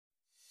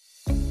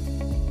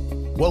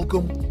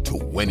Welcome to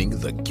Winning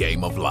the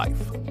Game of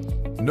Life.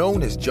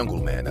 Known as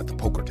Jungleman at the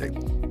poker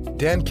table,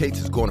 Dan Cates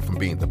has gone from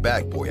being the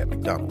bag boy at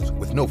McDonald's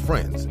with no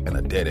friends and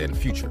a dead-end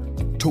future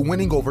to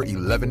winning over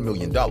 $11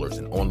 million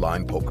in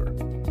online poker,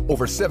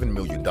 over $7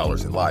 million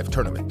in live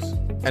tournaments,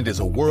 and is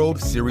a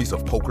World Series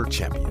of Poker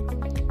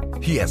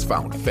champion. He has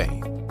found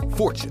fame,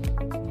 fortune,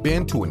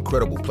 been to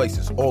incredible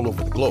places all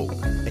over the globe,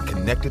 and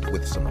connected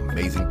with some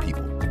amazing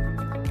people.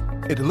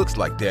 It looks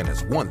like Dan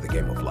has won the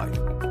game of life,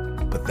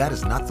 but that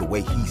is not the way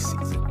he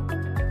sees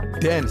it.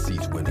 Dan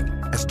sees winning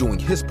as doing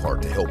his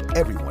part to help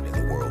everyone in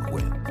the world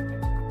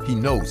win. He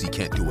knows he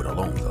can't do it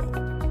alone,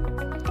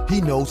 though.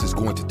 He knows it's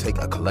going to take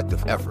a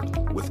collective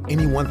effort with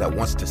anyone that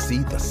wants to see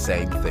the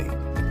same thing.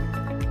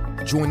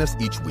 Join us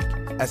each week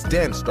as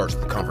Dan starts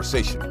the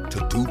conversation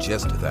to do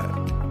just that.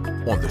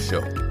 On the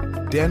show,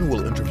 Dan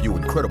will interview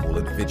incredible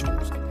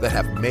individuals that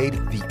have made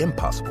the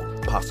impossible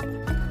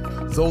possible.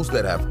 Those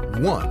that have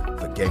won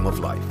the game of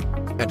life,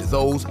 and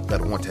those that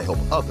want to help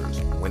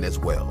others win as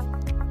well.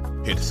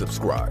 Hit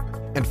subscribe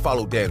and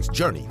follow Dan's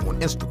journey on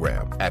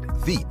Instagram at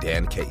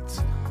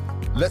 @TheDanCates.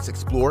 Let's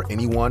explore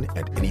anyone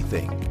and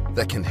anything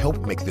that can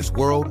help make this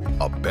world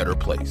a better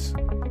place,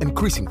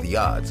 increasing the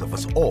odds of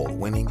us all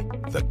winning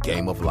the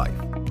game of life.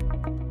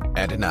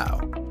 And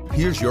now,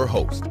 here's your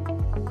host,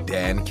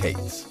 Dan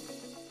Cates.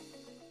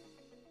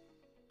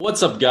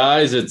 What's up,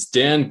 guys? It's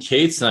Dan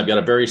Cates, and I've got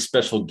a very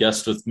special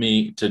guest with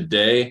me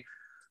today.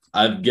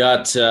 I've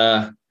got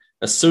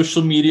a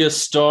social media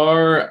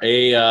star,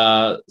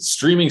 a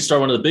streaming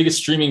star, one of the biggest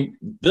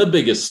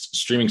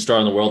streaming star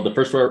in the world, the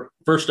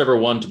first ever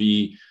one to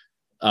be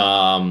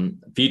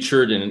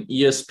featured in an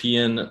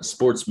ESPN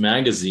sports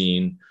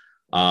magazine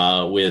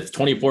with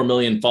 24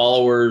 million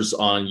followers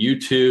on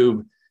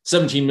YouTube,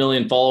 17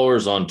 million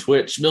followers on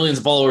Twitch, millions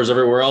of followers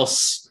everywhere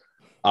else,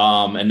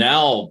 and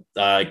now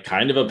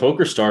kind of a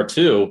poker star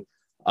too.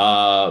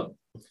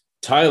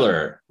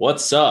 Tyler,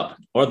 what's up?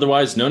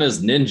 Otherwise known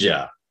as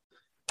Ninja.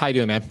 How you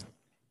doing, man?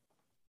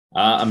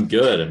 I'm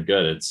good.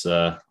 It's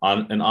an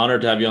honor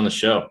to have you on the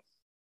show.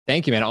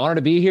 Thank you, man. Honor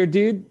to be here,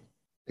 dude.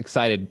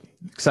 Excited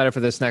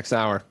for this next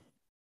hour.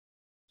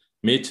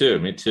 Me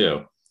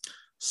too.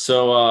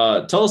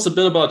 So tell us a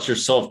bit about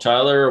yourself,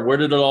 Tyler. Where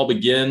did it all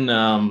begin?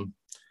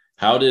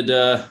 Where did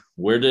the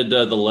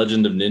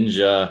legend of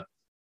Ninja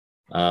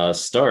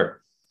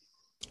start?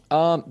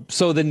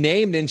 So the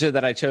name Ninja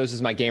that I chose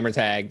as my gamer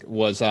tag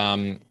was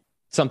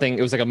something.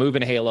 It was like a move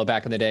in Halo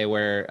back in the day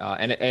where,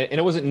 and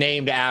it wasn't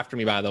named after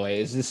me, by the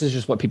way. This is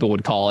just what people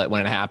would call it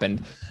when it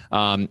happened.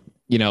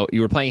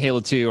 You were playing Halo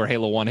 2 or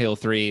Halo 1, Halo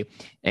 3,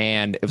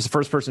 and it was a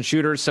first-person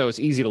shooter, so it's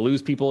easy to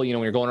lose people. When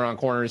you're going around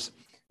corners.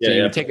 So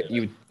you would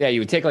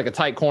take like a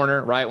tight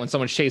corner, right? When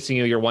someone's chasing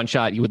you, you're one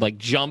shot. You would like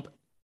jump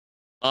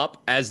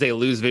up as they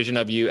lose vision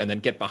of you, and then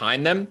get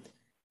behind them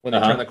when they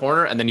turn the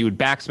corner, and then you would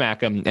backsmack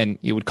them, and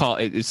you would call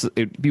it.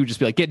 You would just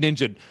be like, "Get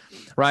ninja'd,"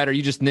 right? Or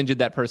you just ninja'd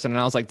that person. And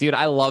I was like, dude,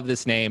 I love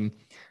this name.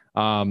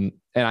 And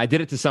I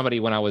did it to somebody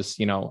when I was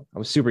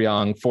super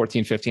young,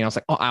 14, 15.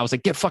 I was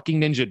like, get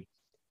fucking ninja'd.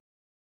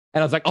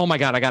 And I was like, oh my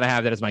God, I got to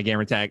have that as my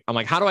gamer tag. I'm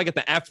like, how do I get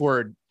the F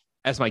word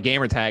as my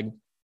gamer tag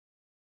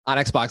on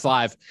Xbox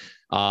Live?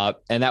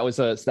 And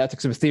that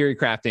took some theory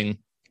crafting,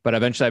 but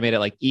eventually I made it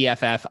like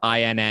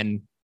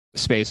EFFINN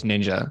space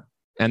ninja.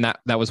 And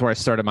that was where I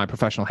started my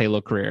professional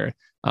Halo career,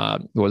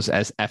 was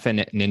as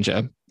FN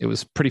Ninja. It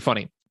was pretty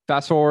funny.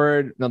 Fast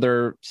forward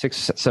another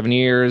 6-7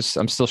 years,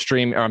 I'm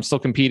still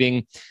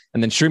competing.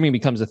 And then streaming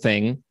becomes a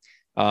thing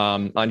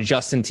on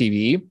Justin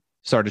TV.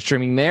 Started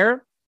streaming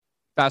there.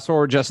 Fast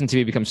forward, Justin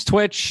TV becomes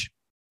Twitch.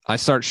 I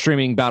start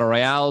streaming battle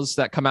royales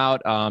that come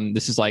out.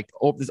 This is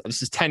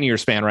 10-year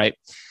span, right?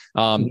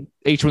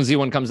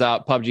 H1Z1 comes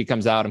out, PUBG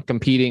comes out. I'm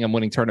competing, I'm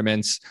winning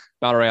tournaments.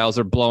 Battle royales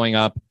are blowing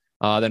up.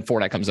 Then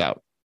Fortnite comes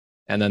out.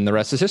 And then the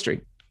rest is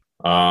history.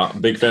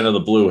 Big fan of the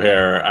blue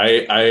hair.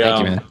 Thank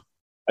you,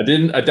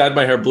 man. I dyed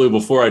my hair blue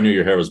before I knew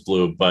your hair was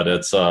blue, but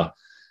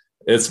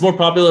it's more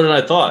popular than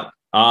I thought.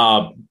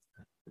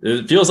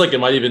 It feels like it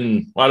might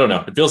even, I don't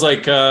know. It feels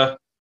like, I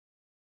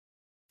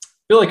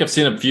feel like I've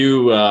seen a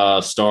few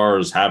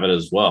stars have it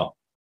as well.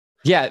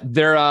 Yeah.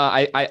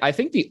 I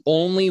think the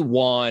only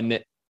one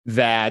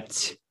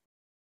that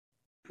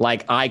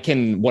like I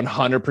can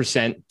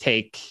 100%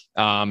 take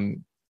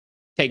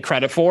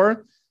credit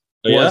for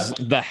was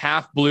the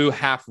half blue,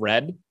 half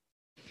red.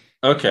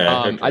 Okay.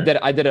 I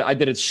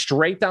did it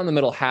straight down the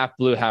middle, half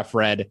blue, half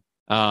red.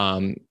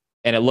 And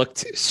it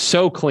looked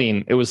so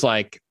clean. It was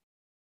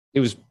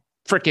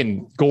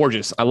freaking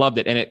gorgeous. I loved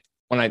it. And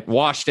when I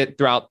washed it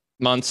throughout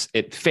months,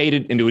 it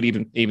faded into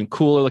an even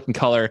cooler looking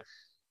color.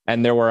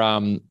 And there were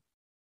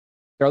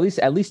at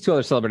least two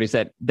other celebrities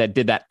that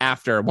did that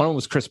after. One of them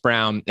was Chris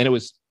Brown, and it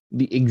was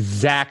the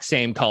exact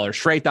same color,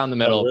 straight down the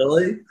middle. Oh,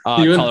 really?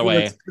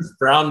 Colorway. Chris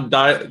Brown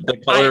dyed the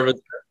color of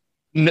it.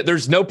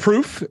 There's no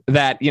proof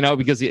that,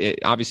 because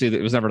obviously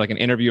it was never like an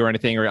interview or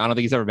anything, or I don't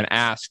think he's ever been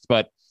asked,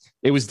 but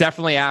it was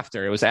definitely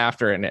after. It was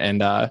after, and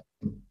yeah,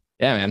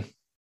 man,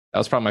 that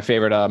was probably my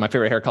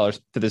favorite hair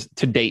colors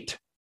to date.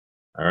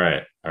 All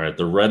right.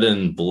 The red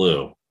and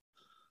blue.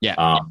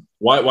 Yeah.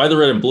 Why the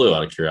red and blue?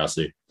 Out of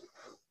curiosity.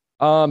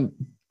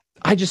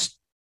 I just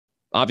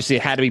obviously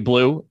it had to be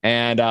blue,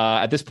 and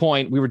at this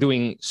point we were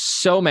doing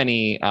so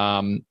many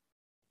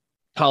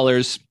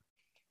colors,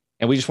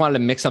 and we just wanted to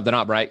mix something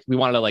up, right? We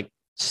wanted to like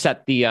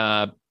set the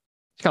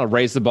kind of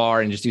raise the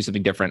bar and just do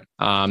something different.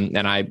 And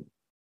I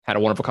had a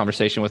wonderful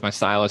conversation with my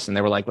stylist, and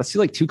they were like, "Let's do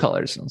like 2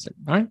 colors." And I was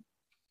like,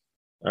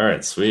 all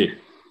right, sweet,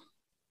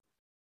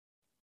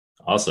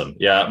 awesome.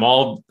 Yeah, I'm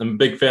a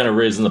big fan of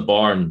raising the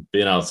bar and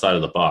being outside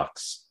of the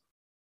box.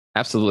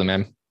 Absolutely,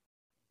 man.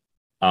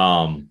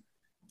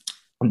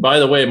 And by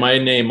the way, my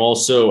name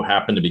also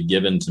happened to be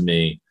given to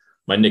me.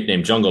 My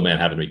nickname Jungleman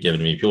happened to be given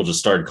to me. People just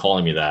started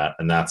calling me that,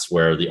 and that's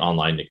where the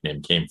online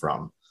nickname came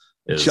from.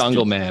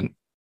 Jungleman.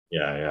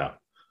 Yeah.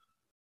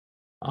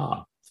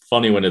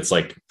 Funny when it's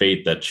like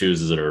fate that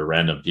chooses it or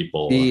random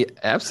people.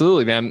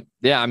 Absolutely, man.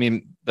 Yeah, I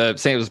mean,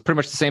 it was pretty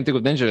much the same thing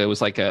with Ninja. It was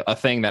like a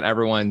thing that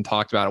everyone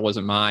talked about. It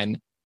wasn't mine.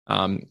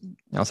 I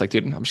was like,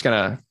 dude, I'm just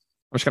gonna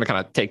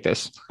kind of take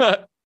this.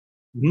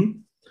 Mm-hmm.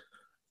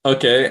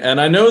 Okay,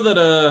 and I know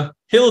that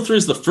Halo 3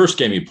 is the first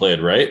game you played,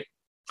 right?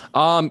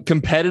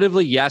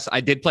 Competitively, yes, I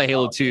did play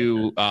Halo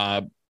 2.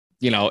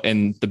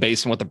 In the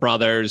basement with the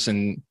brothers,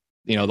 and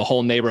the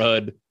whole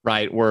neighborhood,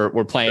 right?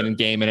 We're playing and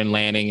gaming and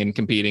landing and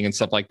competing and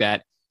stuff like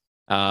that.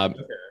 Okay.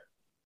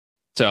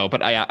 So,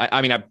 but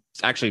I mean, I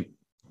actually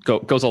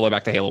goes all the way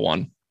back to Halo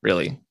 1,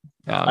 really.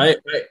 I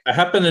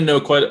happen to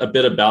know quite a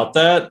bit about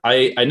that.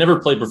 I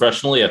never played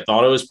professionally. I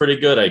thought I was pretty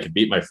good. I could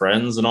beat my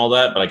friends and all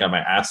that, but I got my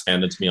ass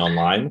handed to me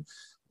online.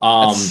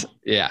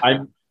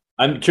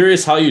 I'm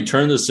curious how you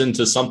turned this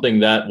into something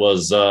that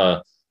was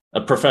a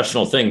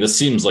professional thing. This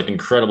seems like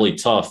incredibly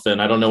tough,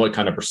 and I don't know what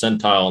kind of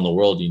percentile in the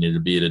world you need to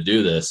be to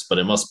do this, but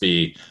it must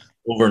be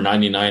over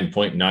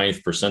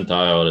 99.9th percentile,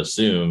 I would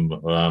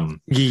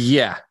assume.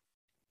 Yeah.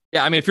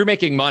 I mean, if you're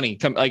making money,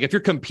 if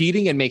you're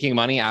competing and making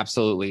money,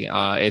 absolutely,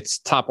 it's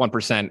top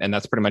 1%, and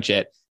that's pretty much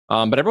it.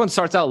 But everyone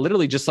starts out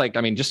literally just kind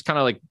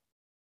of like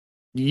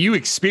you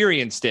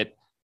experienced it.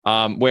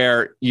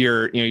 Where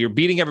you're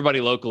beating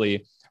everybody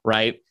locally,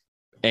 right?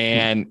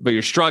 But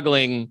you're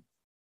struggling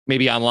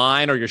maybe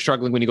online, or you're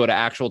struggling when you go to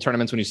actual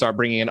tournaments, when you start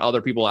bringing in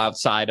other people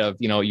outside of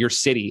your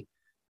city,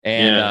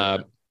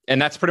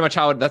 and that's pretty much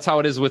how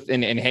it is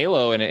in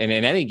Halo and in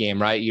any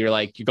game, right? You're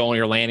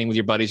landing with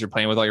your buddies, you're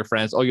playing with all your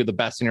friends. Oh, you're the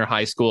best in your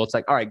high school. It's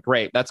like, all right,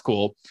 great, that's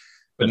cool.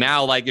 But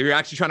now, like, if you're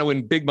actually trying to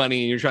win big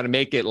money and you're trying to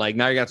make it, like,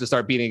 now you're gonna have to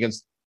start playing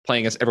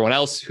against everyone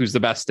else who's the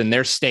best in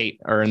their state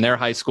or in their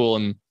high school,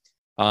 and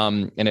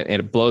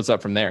it blows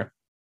up from there.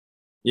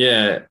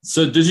 Yeah.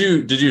 So did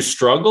you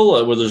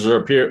struggle? Was there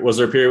a period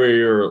where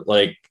you're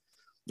like,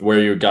 where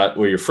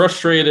you're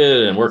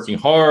frustrated and working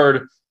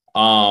hard,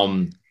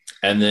 and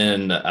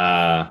then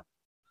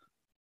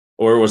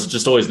or was it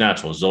just always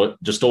natural? Was it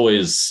just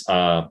always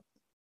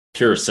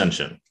pure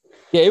ascension?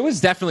 Yeah, it was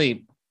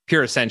definitely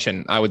pure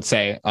ascension, I would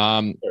say.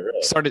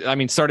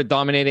 Started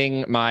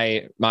dominating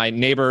my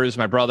neighbors,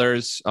 my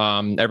brothers,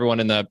 everyone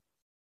in the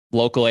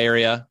local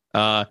area.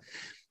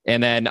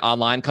 And then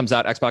online comes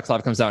out, Xbox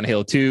Live comes out in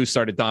Halo 2,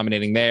 started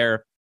dominating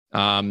there.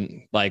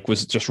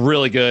 Was just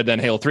really good. Then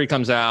Halo 3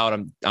 comes out.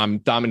 I'm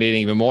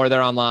dominating even more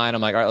there online.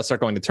 I'm like, all right, let's start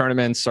going to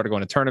tournaments, started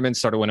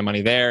winning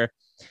money there.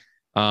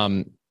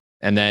 And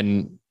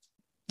then,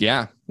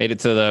 made it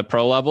to the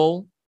pro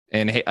level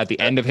and at the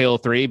end of Halo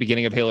 3,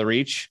 beginning of Halo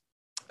Reach.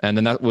 And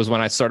then that was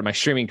when I started my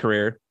streaming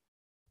career.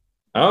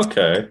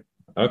 Okay.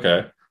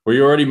 Were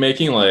you already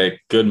making like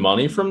good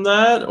money from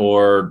that,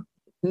 or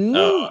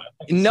no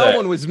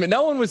one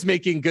was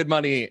making good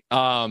money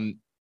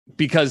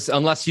because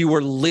unless you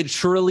were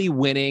literally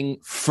winning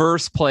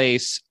first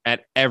place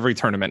at every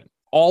tournament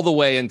all the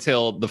way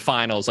until the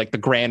finals, like the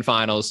grand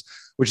finals,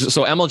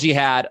 so MLG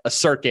had a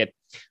circuit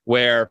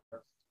where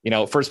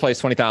first place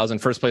 20,000,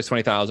 first place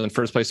 20,000,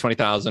 first place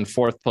 20,000,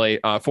 fourth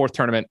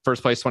tournament,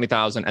 first place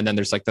 20,000, and then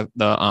there's like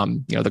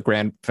the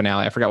grand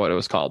finale. I forgot what it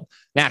was called,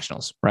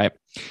 nationals, right?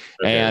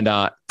 Okay. And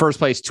first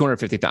place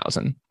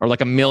 250,000 or like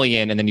 $1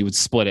 million, and then you would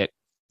split it.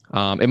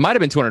 It might have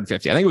been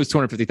 250. I think it was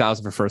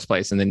 250,000 for first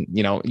place, and then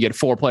you had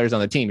 4 players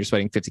on the team. You're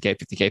splitting 50K,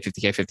 50K,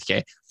 50K,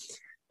 50K,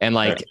 and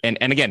like and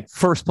again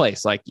first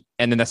place, like,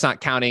 and then that's not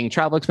counting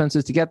travel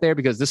expenses to get there,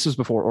 because this was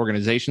before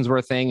organizations were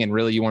a thing, and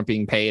really you weren't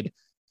being paid.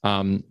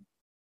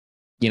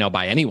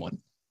 By anyone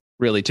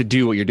really to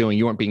do what you're doing.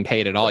 You weren't being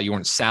paid at all. You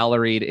weren't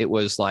salaried. It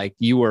was like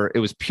it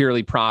was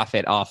purely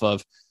profit off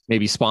of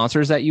maybe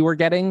sponsors that you were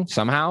getting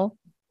somehow,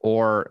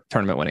 or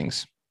tournament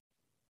winnings.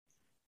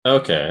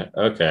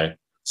 Okay.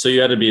 So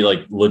you had to be like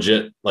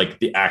legit, like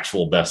the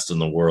actual best in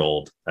the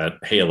world at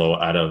Halo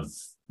out of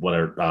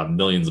whatever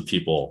millions of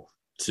people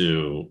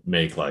to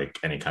make like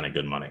any kind of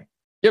good money.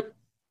 Yep.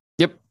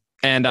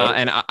 And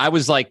I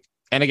was like,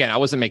 and again, I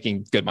wasn't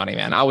making good money,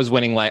 man. I was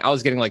winning, like, I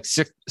was getting like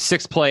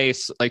sixth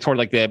place, like toward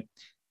like the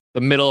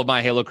middle of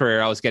my Halo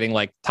career. I was getting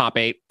like top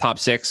 8, top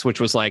 6, which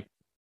was like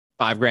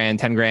 $5,000,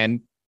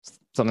 $10,000,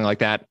 something like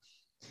that.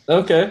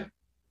 Okay.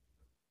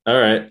 All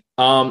right.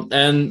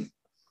 And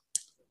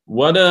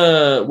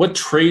What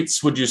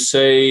traits would you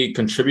say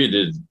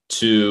contributed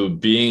to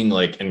being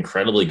like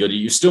incredibly good?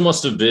 You still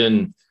must have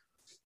been,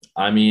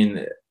 I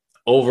mean,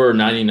 over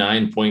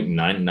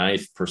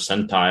 99.99th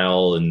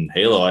percentile in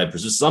Halo. I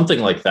presume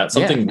something like that,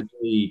 something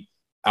really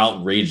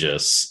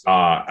outrageous.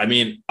 I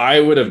mean,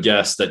 I would have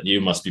guessed that you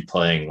must be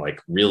playing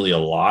like really a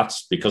lot,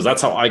 because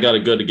that's how I got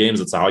good at games.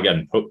 That's how I got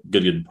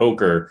good in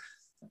poker,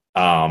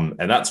 and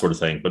that sort of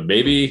thing. But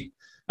maybe,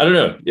 I don't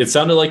know. It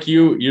sounded like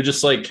you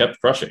just like kept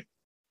crushing.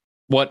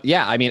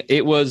 Yeah, I mean,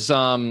 I was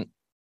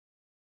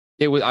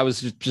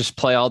just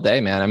play all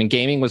day, man. I mean,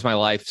 gaming was my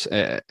life,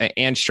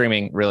 and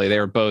streaming, really. They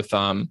were both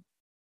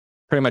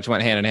pretty much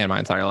went hand in hand my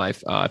entire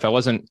life. If I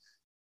wasn't,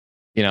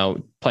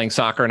 playing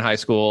soccer in high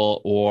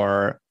school,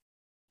 or,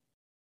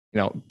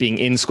 being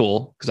in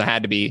school, because I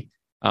had to be,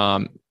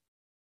 I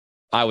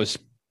was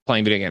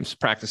playing video games,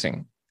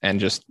 practicing,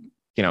 and just,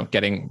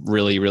 getting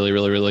really, really,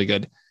 really, really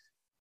good.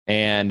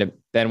 And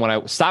then when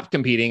I stopped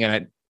competing,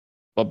 and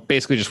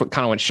basically just kind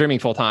of went streaming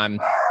full time.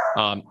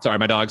 Sorry,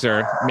 my dogs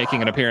are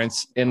making an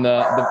appearance in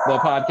the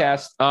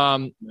podcast.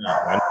 I don't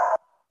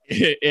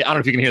know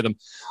if you can hear them.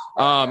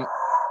 I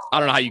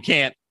don't know how you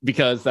can't,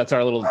 because that's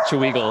our little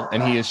Cheweagle,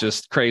 and he is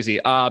just crazy.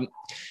 And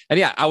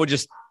yeah, I would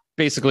just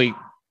basically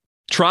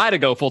try to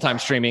go full-time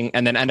streaming,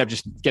 and then end up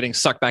just getting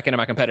sucked back into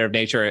my competitive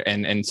nature,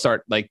 and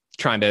start like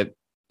trying to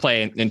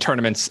play in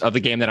tournaments of the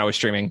game that I was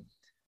streaming.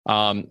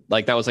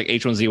 Like that was like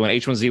H1Z1.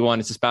 H1Z1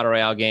 is this battle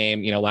royale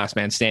game, last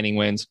man standing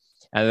wins.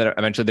 And then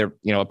eventually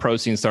a pro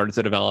scene started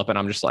to develop, and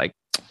I'm just like,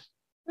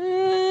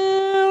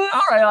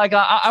 all right, like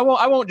I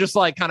won't just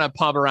like kind of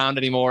pub around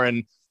anymore.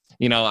 And,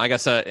 I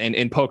guess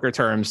in poker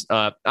terms,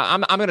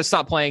 I'm going to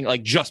stop playing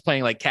like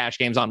cash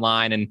games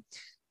online and,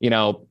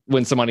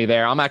 win some money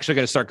there. I'm actually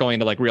going to start going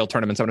to like real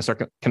tournaments. I'm going to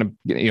start kind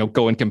of,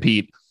 go and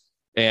compete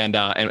and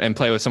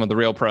play with some of the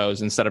real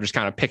pros, instead of just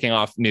kind of picking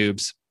off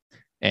noobs.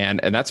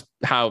 And that's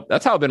how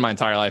it's been my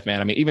entire life,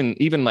 man. I mean,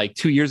 even like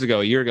a year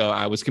ago,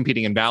 I was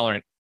competing in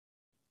Valorant,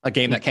 a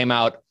game that came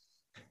out,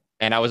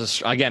 and I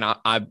was, again,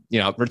 I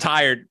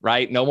retired,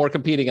 right? No more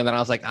competing. And then I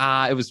was like,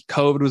 it was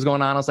COVID was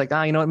going on. I was like,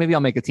 you know what? Maybe I'll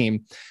make a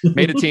team.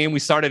 Made a team. We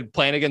started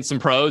playing against some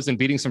pros and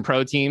beating some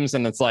pro teams.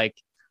 And it's like,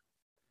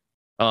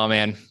 oh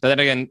man. But then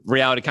again,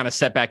 reality kind of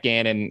set back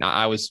in, and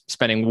I was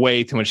spending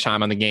way too much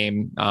time on the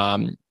game,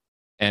 and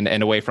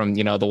away from,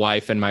 the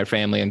wife and my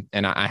family.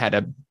 And I had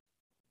to,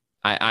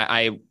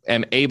 I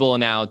am able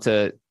now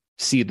to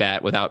see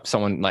that without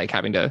someone like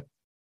having to,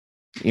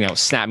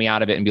 snap me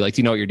out of it and be like,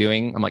 do you know what you're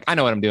doing? I'm like, I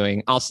know what I'm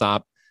doing. I'll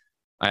stop.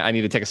 I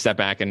need to take a step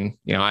back, and,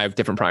 I have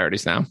different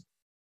priorities now.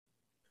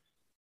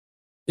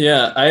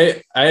 Yeah,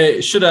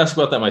 I should ask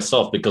about that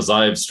myself, because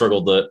I've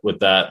struggled with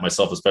that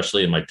myself,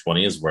 especially in my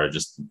 20s, where I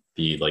just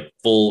be like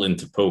full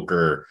into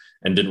poker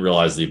and didn't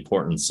realize the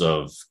importance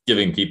of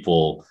giving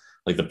people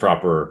like the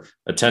proper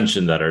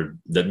attention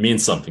that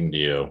means something to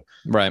you.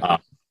 Right.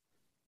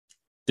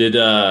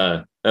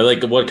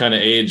 What kind of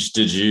age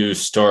did you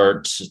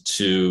start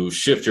to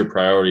shift your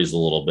priorities a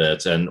little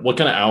bit, and what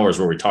kind of hours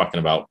were we talking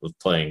about with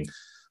playing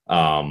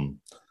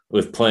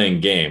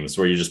games?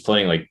 Were you just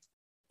playing like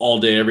all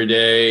day, every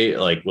day?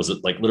 Like, was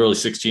it like literally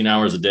 16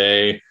 hours a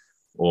day?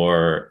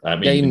 Or, I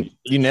mean, yeah,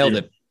 you nailed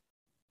it.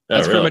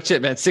 That's pretty much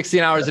it, man.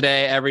 16 hours a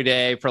day, every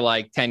day for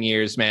like 10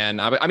 years, man.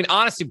 I mean,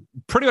 honestly,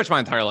 pretty much my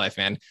entire life,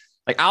 man.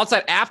 Like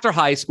after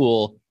high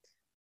school,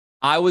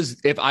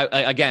 if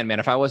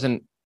I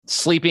wasn't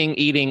sleeping,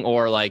 eating,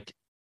 or like,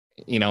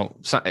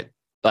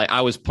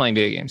 I was playing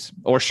video games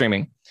or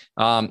streaming.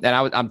 And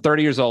I'm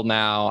 30 years old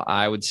now.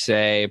 I would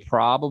say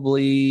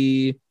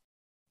probably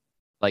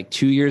like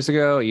 2 years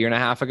ago, a year and a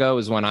half ago,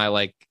 is when I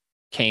like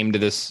came to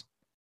this,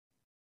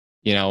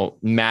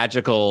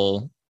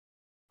 magical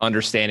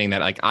understanding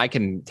that like I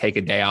can take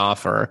a day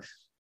off, or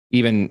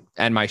even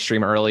end my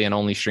stream early and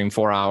only stream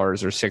 4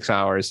 hours or 6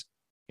 hours,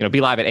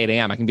 be live at 8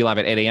 a.m. I can be live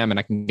at 8 a.m. and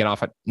I can get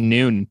off at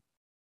noon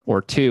or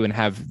 2 and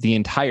have the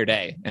entire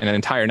day and an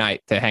entire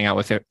night to hang out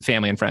with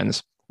family and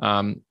friends.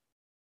 And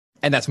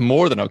that's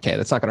more than okay.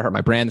 That's not going to hurt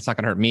my brand. It's not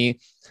going to hurt me.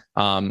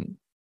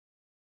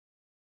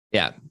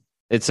 Yeah,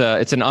 it's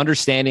an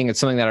understanding. It's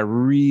something that I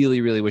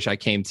really, really wish I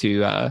came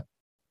to a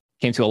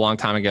long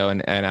time ago.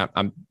 And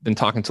I've been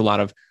talking to a lot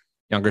of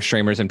younger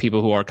streamers and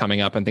people who are coming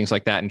up and things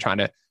like that, and trying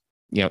to,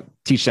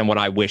 teach them what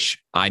I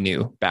wish I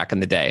knew back in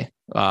the day,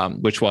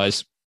 which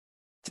was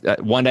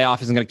one day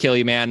off isn't going to kill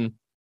you, man.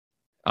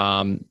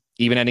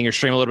 Even ending your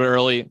stream a little bit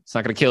early, it's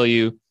not going to kill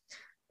you.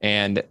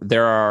 And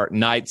there are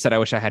nights that I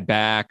wish I had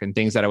back, and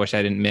things that I wish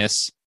I didn't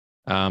miss.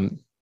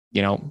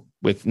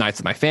 With nights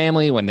with my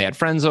family when they had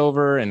friends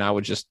over, and I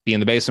would just be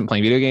in the basement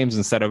playing video games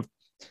instead of,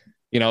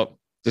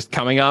 just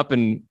coming up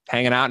and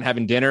hanging out and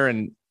having dinner.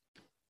 And,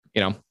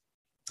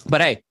 but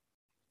hey,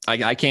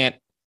 I can't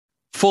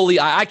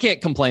I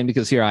can't complain,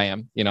 because here I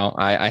am.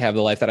 I have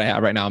the life that I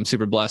have right now. I'm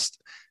super blessed.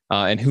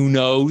 And who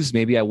knows,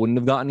 maybe I wouldn't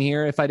have gotten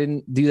here if I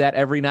didn't do that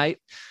every night.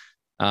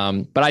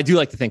 But I do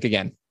like to think,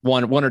 again,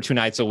 one or two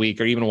nights a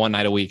week, or even one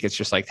night a week, it's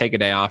just like take a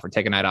day off or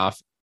take a night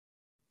off.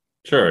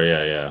 Sure.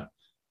 Yeah.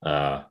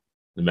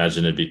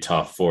 imagine it'd be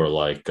tough for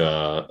like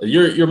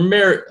you're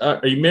married.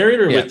 Are you married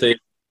or Yeah. with a?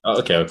 Oh,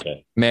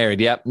 okay.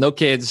 Married. Yep. No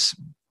kids.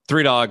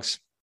 3 dogs.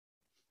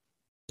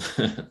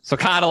 So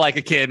kind of like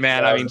a kid,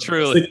 man. I mean,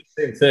 truly.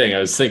 Same thing. I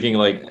was thinking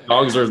like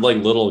dogs are like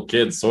little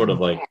kids, sort of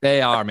like.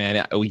 They are,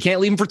 man. We can't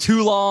leave them for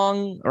too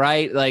long,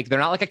 right? Like they're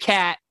not like a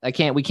cat. We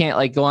can't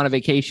like go on a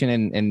vacation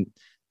and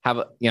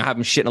have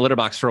them shit in a litter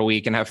box for a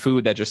week and have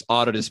food that just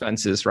auto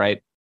dispenses,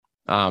 right?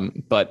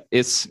 But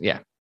it's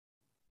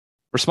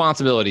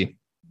responsibility.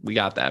 We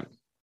got that.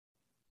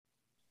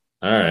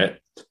 All right.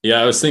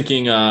 Yeah, I was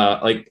thinking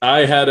like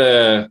I had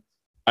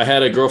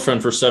a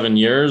girlfriend for 7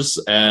 years,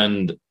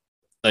 and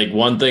like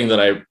one thing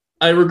that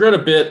I regret a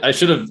bit, I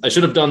should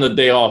have done the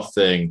day off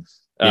thing.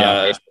 When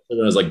I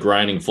was like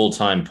grinding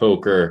full-time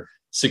poker,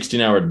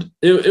 16-hour.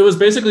 It was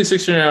basically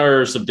 16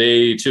 hours of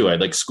day too.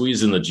 I'd like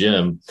squeeze in the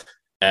gym,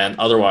 and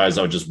otherwise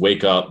I would just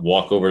wake up,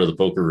 walk over to the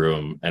poker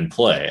room and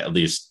play at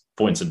least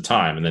points in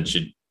time, and then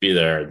she'd be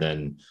there.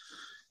 Then,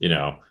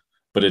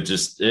 but it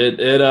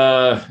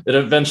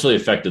eventually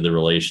affected the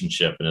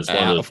relationship, and it's one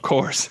of those. Of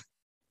course.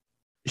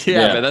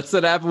 Yeah, man, that's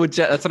what happened with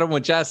Jess. That's what happened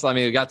with Jess. I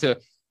mean, we got to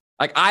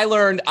like I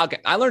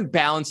learned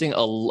balancing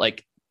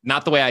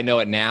not the way I know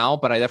it now,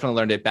 but I definitely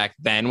learned it back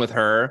then with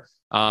her.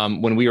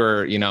 When we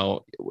were,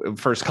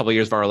 first couple of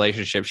years of our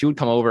relationship, she would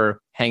come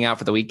over, hang out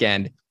for the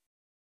weekend,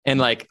 and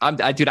like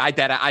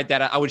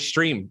I would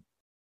stream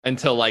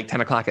until like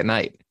 10 o'clock at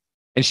night,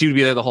 and she would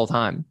be there the whole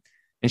time,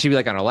 and she'd be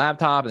like on her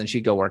laptop, and then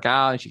she'd go work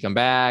out, and she'd come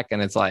back,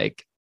 and it's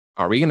like,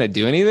 are we gonna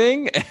do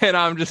anything? And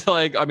I'm just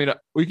like, I mean,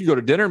 we could go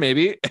to dinner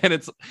maybe,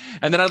 and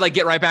then I'd like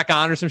get right back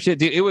on or some shit,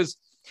 dude. It was.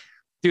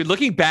 Dude,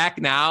 looking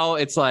back now,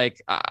 it's like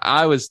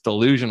I was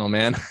delusional,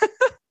 man.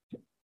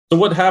 So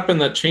what happened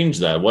that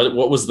changed that? What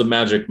was the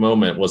magic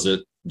moment? Was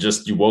it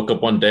just you woke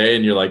up one day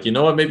and you're like, you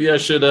know what, maybe I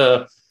should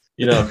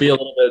be a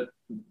little bit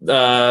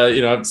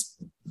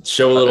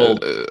show a little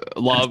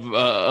love,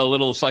 a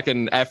little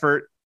fucking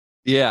effort.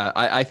 Yeah,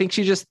 I think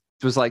she just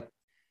was like,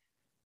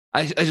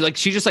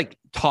 she just like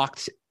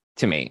talked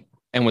to me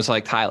and was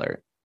like,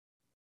 Tyler,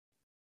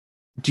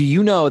 do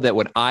you know that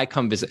when I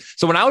come visit?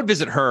 So when I would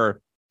visit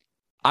her,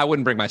 I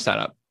wouldn't bring my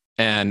setup,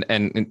 and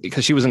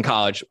because she was in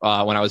college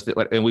when I was,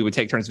 and we would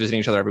take turns visiting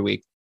each other every week.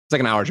 It's like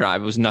an hour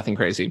drive. It was nothing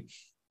crazy,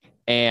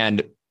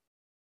 and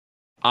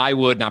I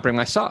would not bring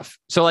my stuff.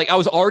 So like I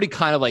was already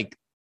kind of like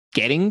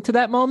getting to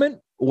that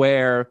moment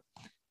where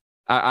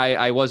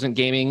I wasn't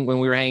gaming when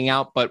we were hanging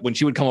out, but when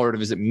she would come over to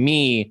visit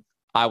me,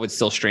 I would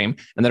still stream.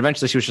 And then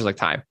eventually she was just like,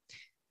 Ty,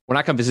 when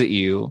I come visit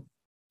you,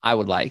 I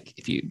would like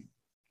if you,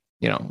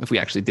 if we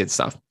actually did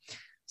stuff.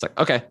 It's like,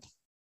 okay.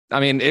 I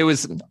mean, it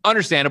was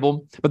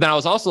understandable, but then I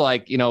was also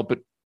like, I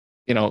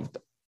told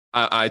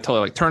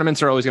her like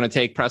tournaments are always going to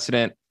take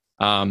precedent,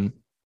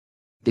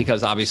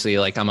 because obviously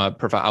like I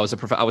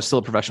was still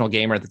a professional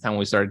gamer at the time when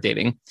we started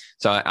dating.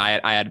 So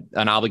I had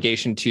an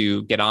obligation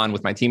to get on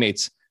with my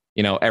teammates,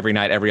 every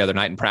night, every other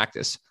night in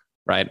practice.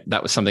 Right.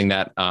 That was something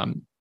that,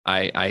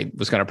 I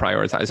was going to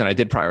prioritize, and I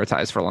did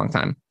prioritize for a long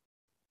time.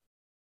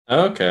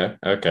 Okay.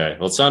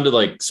 Well, it sounded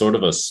like sort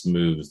of a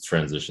smooth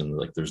transition.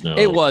 Like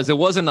it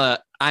wasn't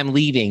I'm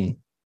leaving.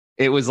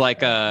 It was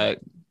like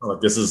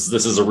this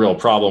is a real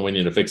problem. We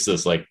need to fix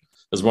this. Like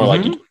it's more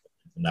like, and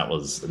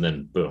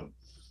then boom.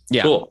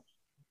 Yeah. Cool.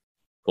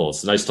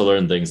 It's nice to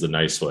learn things the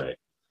nice way.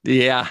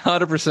 Yeah.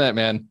 100%,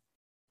 man.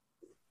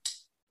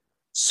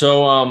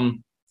 So,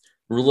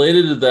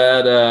 related to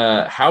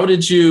that, how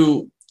did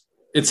you,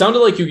 it sounded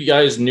like you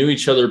guys knew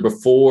each other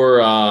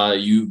before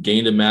you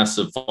gained a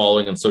massive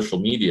following on social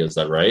media. Is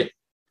that right?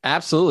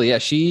 Absolutely. Yeah.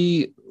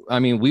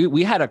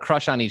 We had a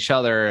crush on each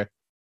other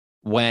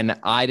when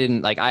I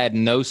had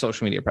no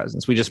social media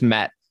presence. We just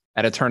met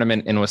at a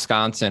tournament in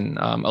Wisconsin,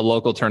 a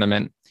local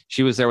tournament.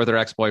 She was there with her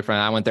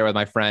ex-boyfriend. I went there with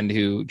my friend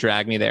who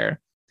dragged me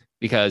there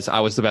because I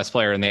was the best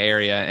player in the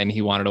area and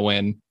he wanted to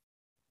win.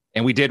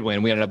 And we did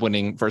win. We ended up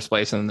winning first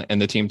place in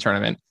the team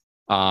tournament.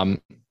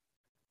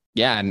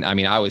 Yeah. And I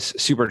mean, I was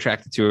super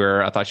attracted to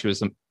her. I thought she was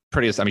the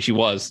prettiest. I mean, she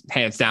was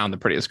hands down the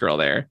prettiest girl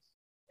there.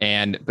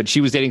 But she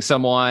was dating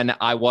someone,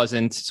 I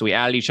wasn't. So we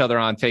added each other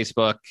on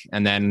Facebook.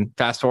 And then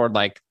fast forward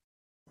like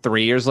 4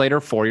 years later,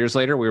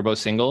 we were both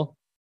single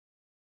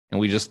and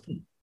we just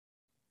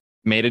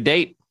made a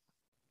date.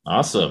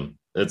 Awesome.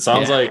 It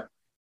sounds like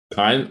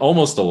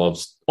almost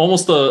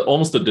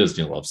a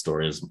Disney love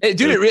story.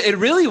 It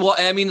really was.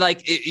 I mean,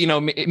 like,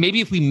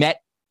 maybe if we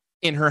met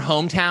in her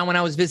hometown when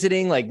I was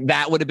visiting, like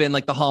that would have been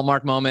like the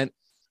hallmark moment,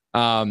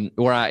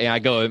 where I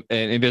go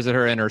and visit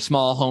her in her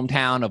small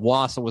hometown of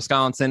Wausau,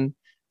 Wisconsin.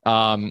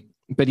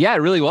 But yeah, it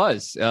really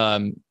was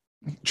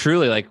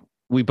truly like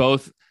we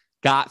both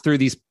got through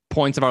these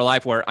points of our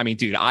life where, I mean,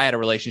 dude, I had a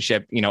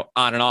relationship,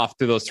 on and off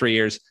through those 3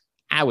 years.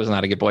 I was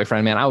not a good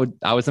boyfriend, man.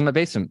 I was in the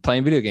basement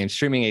playing video games,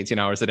 streaming 18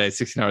 hours a day,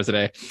 16 hours a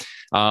day.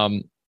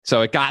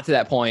 So it got to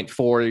that point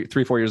 4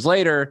 years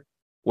later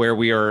where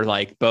we are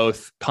like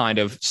both kind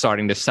of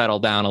starting to settle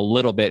down a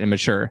little bit and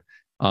mature.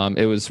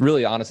 It was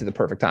really honestly the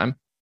perfect time.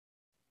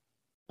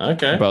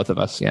 Okay. For both of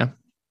us. Yeah.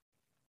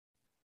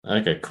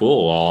 Okay,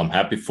 cool. Well, I'm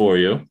happy for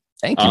you.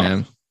 Thank you,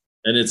 man.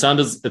 And it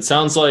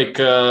sounds like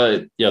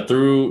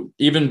through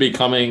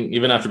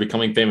even after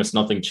becoming famous,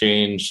 nothing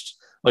changed.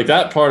 Like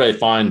that part I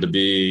find to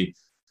be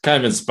kind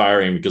of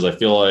inspiring because I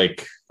feel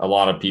like a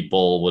lot of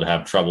people would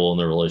have trouble in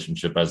their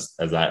relationship as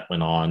that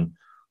went on.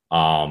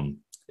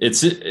 It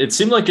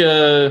seemed like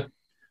I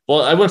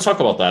want to talk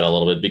about that a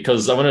little bit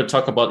because I want to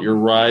talk about your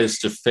rise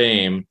to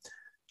fame.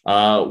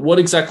 What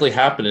exactly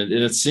happened? And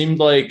it seemed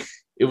like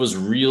it must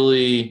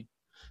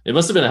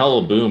have been a hell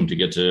of a boom to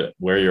get to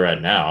where you're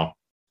at now.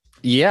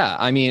 Yeah,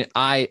 I mean,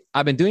 I've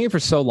been doing it for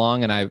so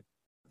long, and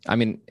I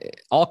mean,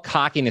 all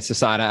cockiness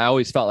aside, I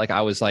always felt like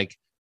I was like,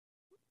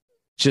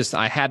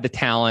 I had the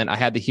talent, I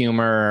had the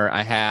humor,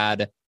 I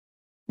had,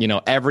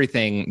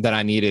 everything that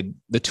I needed,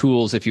 the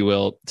tools, if you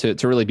will,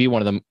 to really be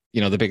one of them,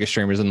 the biggest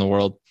streamers in the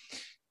world.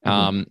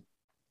 Mm-hmm.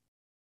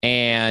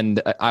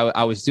 And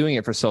I was doing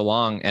it for so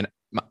long, and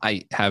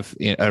I have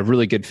a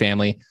really good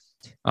family,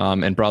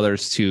 and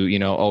brothers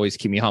to, always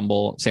keep me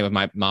humble. Same with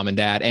my mom and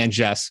dad and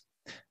Jess.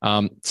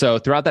 So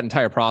throughout that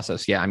entire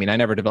process, I mean, I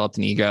never developed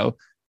an ego.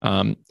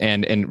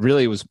 And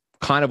really it was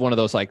kind of one of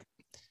those like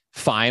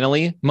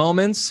finally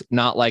moments,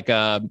 not like,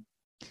 I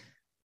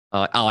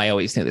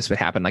always knew this would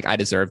happen. Like I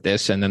deserve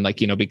this. And then like,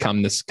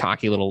 become this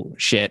cocky little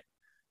shit.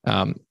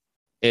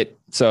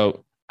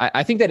 So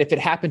I think that if it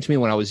happened to me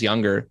when I was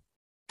younger,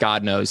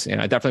 God knows,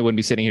 I definitely wouldn't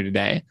be sitting here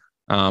today.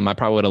 I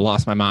probably would have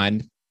lost my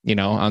mind,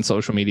 on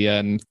social media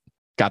and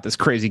got this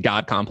crazy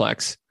God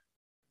complex.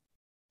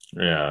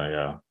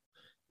 Yeah.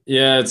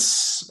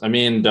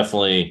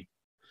 Definitely.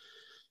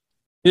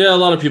 Yeah, a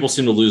lot of people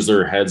seem to lose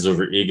their heads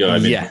over ego. I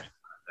mean,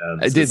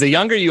 the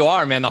younger you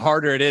are, man, the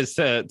harder it is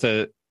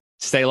to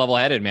stay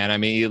level-headed, man. I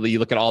mean, you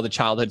look at all the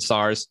childhood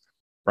stars,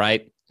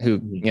 right? Who,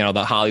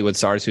 the Hollywood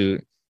stars who,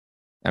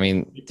 I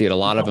mean, dude, a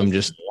lot of them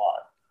just,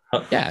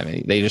 I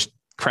mean, they just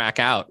crack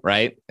out,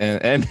 right?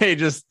 And they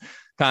just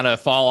kind of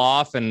fall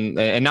off and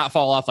not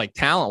fall off like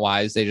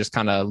talent-wise. They just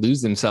kind of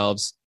lose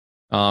themselves.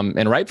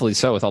 And rightfully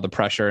so, with all the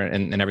pressure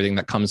and everything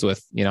that comes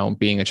with,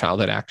 being a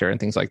childhood actor and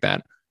things like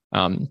that.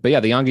 But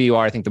yeah, the younger you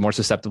are, I think the more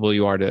susceptible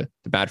you are to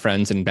bad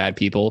friends and bad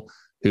people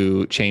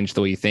who change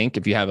the way you think.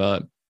 If you have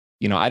I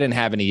didn't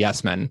have any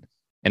yes men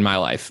in my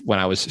life when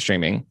I was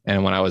streaming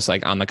and when I was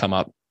like on the come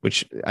up,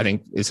 which I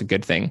think is a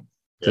good thing.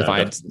 If I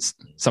had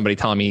somebody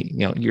telling me,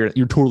 you're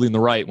totally in the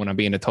right when I'm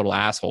being a total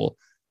asshole,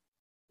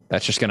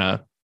 that's just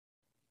gonna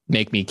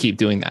make me keep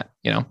doing that,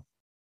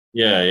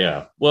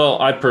 Yeah.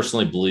 Well, I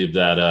personally believe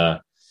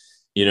that,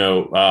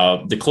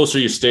 the closer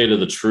you stay to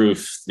the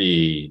truth,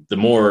 the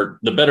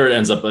better it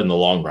ends up in the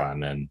long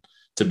run. And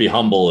to be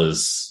humble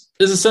is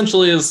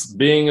essentially as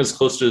being as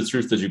close to the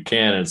truth as you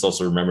can. And it's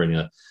also remembering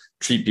to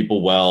treat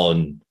people well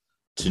and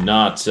to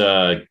not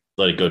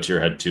let it go to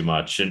your head too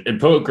much. And in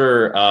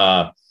poker,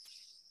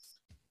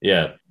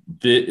 letting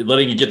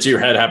it get to your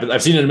head happens.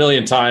 I've seen it a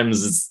million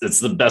times. It's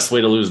the best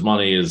way to lose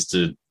money is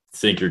to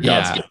think you're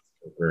God's gift.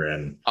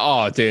 And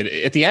dude,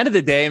 at the end of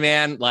the day,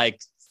 man, like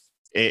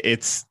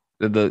it's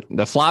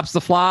the flop's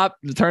the flop,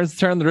 the turn's the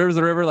turn, the river's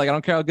the river. Like I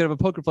don't care how good of a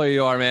poker player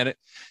you are, man. If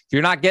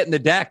you're not getting the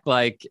deck,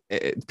 like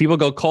people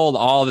go cold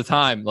all the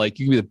time. Like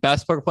you can be the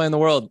best poker player in the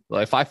world.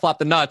 Like if I flop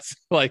the nuts,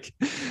 like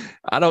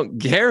I don't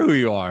care who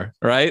you are,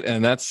 right?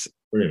 And that's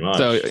pretty much.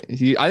 So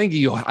I think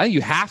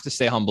you have to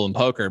stay humble in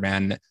poker,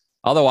 man.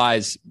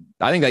 Otherwise,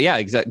 I think that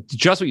exactly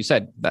just what you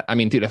said. I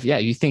mean, dude, if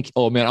you think,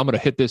 oh man, I'm gonna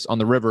hit this on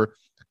the river,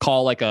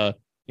 call like a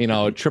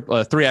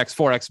 3x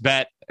 4x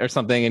bet or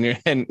something,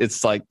 and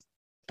it's like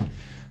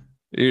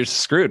you're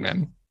screwed,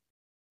 man.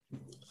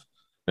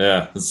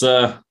 Yeah, it's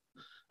I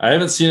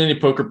haven't seen any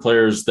poker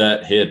players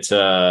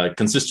that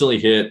consistently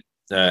hit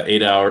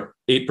 8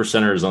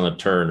 percenters on the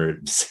turn or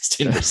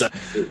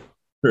 16%.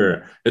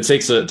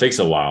 It takes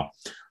a while.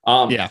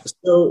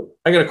 So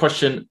I got a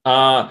question.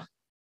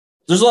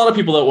 There's a lot of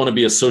people that want to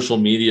be a social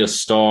media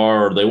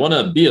star, or they want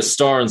to be a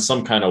star in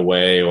some kind of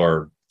way,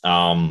 or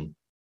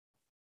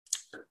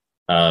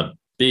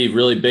be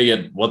really big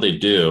at what they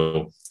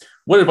do.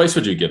 What advice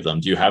would you give them?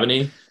 Do you have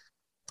any?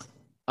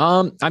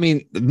 I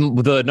mean,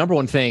 the number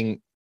one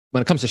thing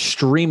when it comes to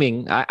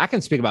streaming, I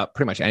can speak about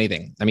pretty much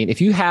anything. I mean, if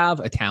you have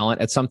a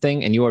talent at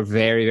something and you are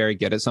very, very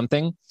good at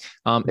something,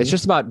 it's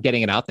just about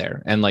getting it out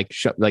there. And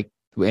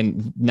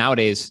and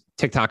nowadays,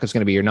 TikTok is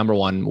going to be your number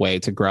one way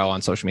to grow on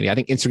social media. I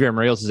think Instagram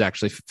Reels is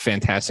actually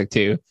fantastic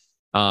too.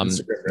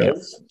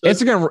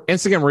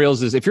 Instagram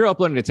Reels is, if you're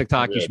uploading to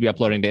TikTok, you should be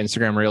uploading to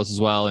Instagram Reels as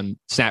well, and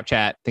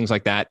Snapchat, things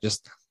like that.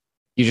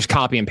 You just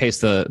copy and paste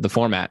the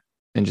format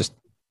and just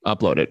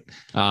upload it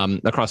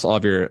across all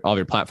of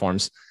your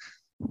platforms.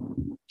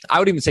 I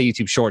would even say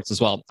YouTube Shorts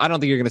as well. I don't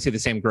think you're going to see the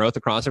same growth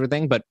across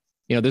everything, but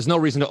there's no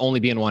reason to only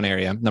be in one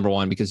area. Number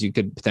one, because you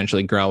could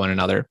potentially grow in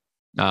another.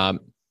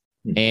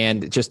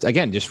 And just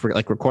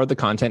record the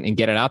content and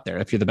get it out there.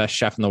 If you're the best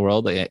chef in the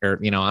world, or I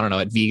don't know,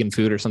 at vegan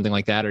food or something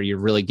like that, or you're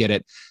really good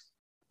at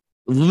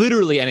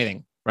literally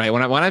anything, right?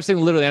 When I'm saying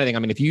literally anything, I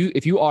mean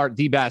if you are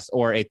the best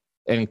or an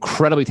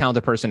incredibly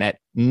talented person at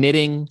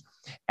knitting,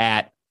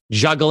 at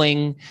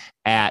juggling,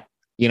 at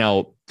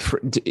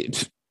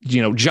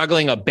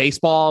juggling a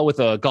baseball with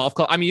a golf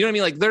club. I mean, you know what I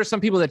mean? Like, there are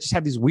some people that just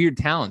have these weird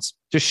talents.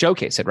 Just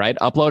showcase it, right?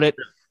 Upload it,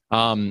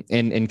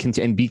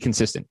 and be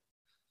consistent.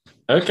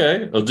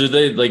 Okay. Well, do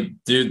they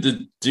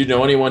do you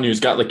know anyone who's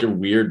got like a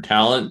weird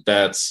talent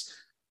that's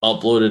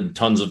uploaded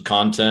tons of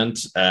content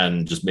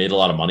and just made a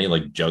lot of money,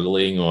 like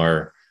juggling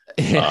or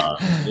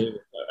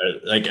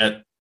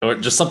or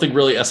just something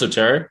really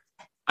esoteric?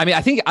 I mean,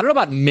 I don't know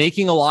about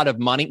making a lot of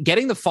money.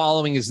 Getting the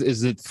following is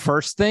the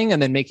first thing,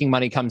 and then making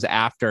money comes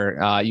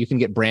after. You can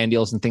get brand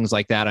deals and things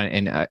like that,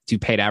 and do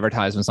paid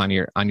advertisements on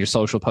your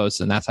social posts,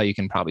 and that's how you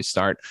can probably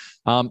start.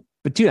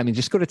 But dude, I mean,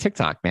 just go to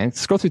TikTok, man.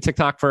 Scroll through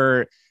TikTok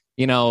for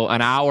an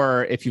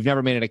hour. If you've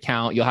never made an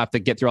account, you'll have to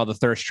get through all the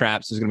thirst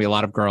traps. There's going to be a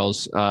lot of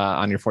girls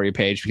on your For You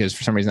page, because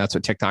for some reason that's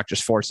what TikTok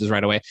just forces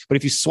right away. But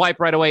if you swipe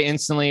right away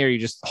instantly, or you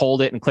just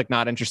hold it and click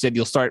not interested,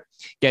 you'll start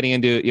getting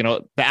into,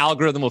 the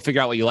algorithm will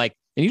figure out what you like.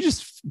 And you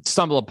just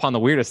stumble upon the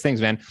weirdest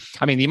things, man.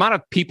 I mean, the amount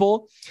of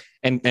people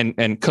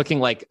and cooking,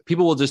 like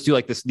people will just do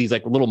like these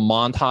like little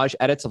montage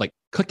edits of like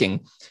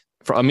cooking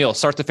for a meal,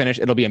 start to finish.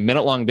 It'll be a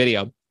minute-long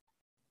video.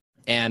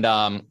 And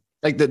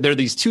there are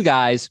these two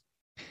guys,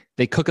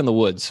 they cook in the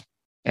woods,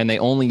 and they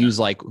only use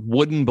like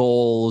wooden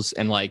bowls,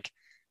 and like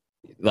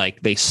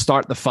they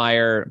start the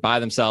fire by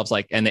themselves,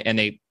 like, and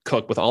they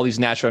cook with all these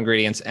natural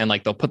ingredients, and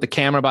like they'll put the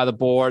camera by the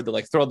board, they'll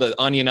like throw the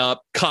onion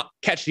up,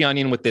 catch the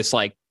onion with this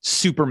like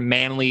super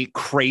manly,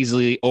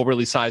 crazily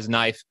overly sized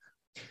knife,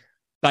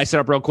 dice it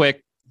up real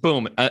quick,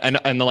 boom,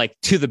 and like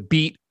to the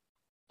beat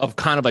of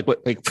kind of like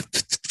what like.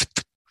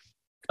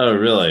 Oh,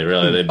 really?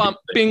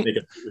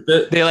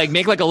 They like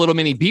make like a little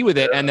mini beat with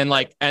it, and then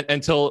like and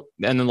then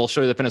they'll show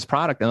you the finished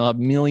product, and they'll have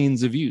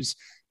millions of views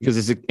because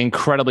it's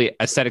incredibly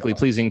aesthetically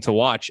pleasing to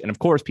watch. And of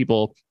course,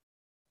 people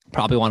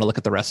probably want to look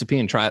at the recipe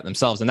and try it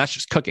themselves, and that's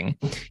just cooking.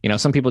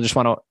 Some people just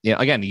want to,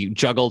 again, you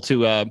juggle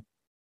to a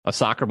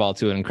soccer ball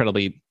to an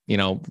incredibly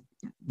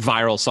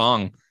viral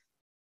song,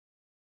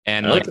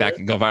 and like that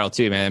can go viral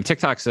too, man.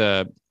 TikTok's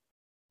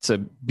it's a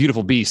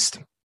beautiful beast.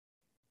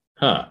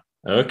 Huh.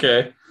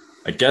 Okay.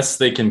 I guess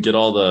they can get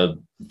all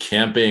the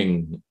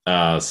camping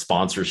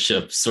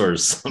sponsorships or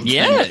something.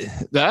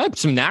 Yeah,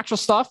 some natural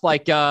stuff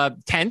like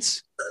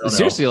tents.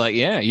 Seriously, like,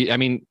 yeah. I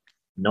mean,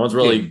 no one's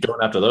really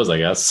going after those, I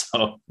guess.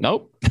 So.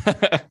 Nope.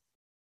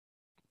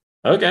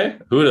 Okay,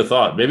 who would have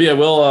thought? Maybe I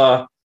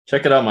will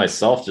check it out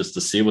myself just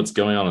to see what's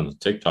going on in the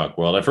TikTok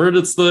world. I've heard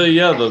it's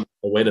the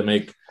way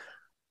to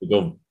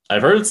go.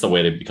 I've heard it's the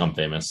way to become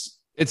famous.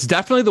 It's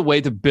definitely the way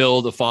to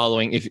build a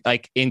following. If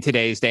like in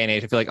today's day and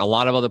age, I feel like a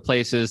lot of other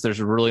places,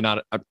 there's really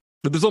not,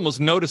 there's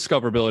almost no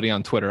discoverability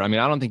on Twitter. I mean,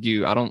 I don't think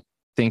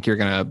you're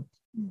going to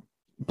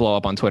blow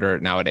up on Twitter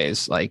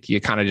nowadays. Like,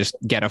 you kind of just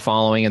get a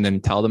following and then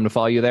tell them to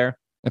follow you there,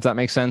 if that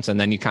makes sense. And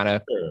then you kind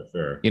of,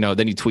 sure.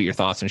 Then you tweet your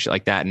thoughts and shit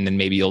like that. And then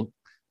maybe you'll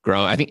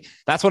grow. I think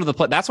that's one of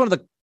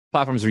the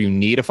platforms where you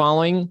need a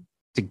following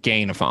to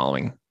gain a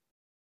following,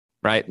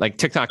 right? Like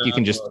TikTok, you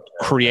can just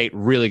create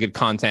really good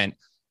content,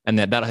 and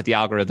that'll hit the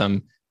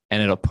algorithm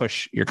and it'll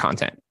push your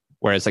content.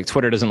 Whereas like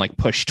Twitter doesn't like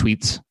push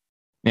tweets,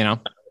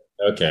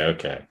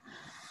 Okay.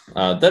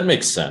 That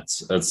makes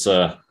sense. It's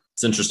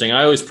interesting.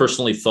 I always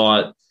personally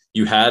thought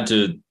you had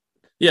to,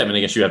 I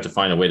guess you have to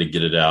find a way to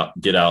get out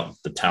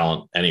the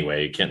talent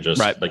anyway. You can't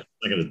just like, it's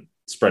not going to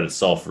spread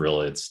itself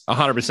really. It's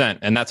 100%.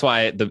 And that's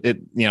why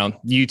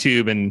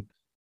YouTube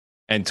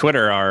and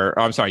Twitter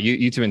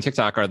YouTube and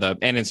TikTok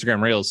and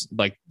Instagram Reels.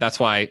 Like,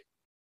 that's why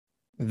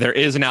there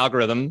is an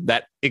algorithm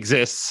that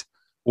exists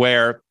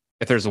where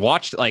if there's a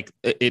watch, like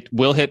it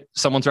will hit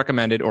someone's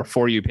recommended or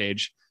For You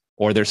page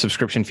or their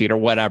subscription feed or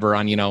whatever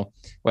on,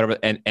 whatever.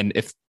 And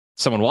if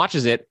someone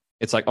watches it,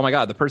 it's like, oh my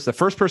God, the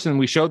first person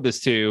we showed this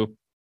to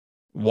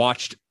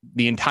watched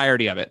the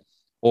entirety of it.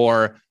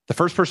 Or the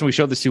first person we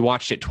showed this to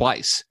watched it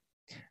twice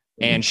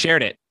and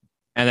shared it.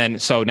 And then,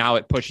 so now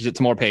it pushes it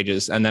to more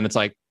pages. And then it's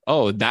like,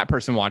 oh, that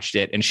person watched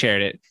it and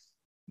shared it.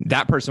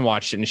 That person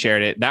watched it and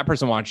shared it. That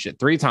person watched it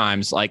 3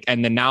 times. Like,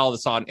 and then now all of a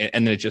sudden,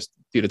 and then it just,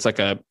 dude, it's like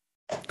a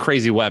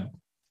crazy web.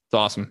 It's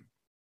awesome.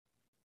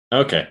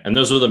 Okay. And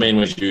those are the main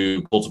ways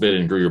you cultivate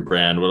and grew your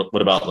brand.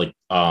 What about like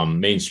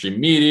mainstream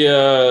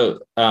media?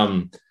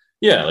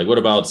 Like what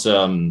about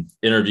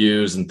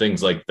interviews and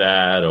things like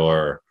that?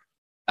 Or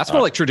that's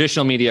more like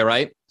traditional media,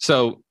 right?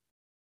 So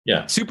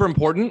yeah, super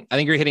important. I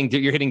think you're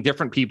hitting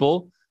different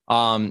people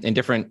in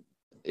different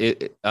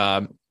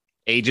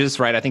ages,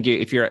 right? I think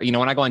if you're,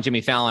 when I go on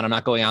Jimmy Fallon, I'm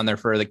not going on there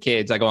for the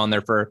kids. I go on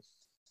there for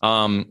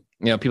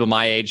people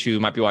my age who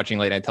might be watching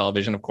late night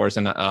television, of course,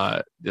 and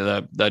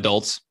the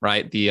adults,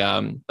 right? The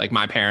like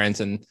my parents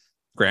and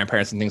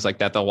grandparents and things like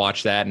that. They'll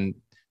watch that and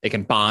they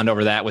can bond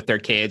over that with their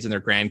kids and their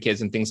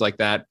grandkids and things like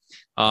that.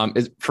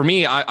 For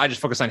me, I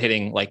just focus on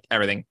hitting like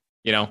everything.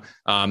 Do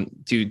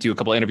a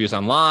couple of interviews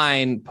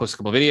online, post a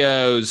couple of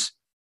videos,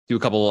 do a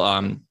couple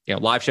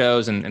live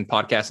shows and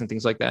podcasts and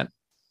things like that.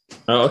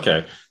 Oh,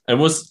 okay. And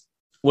was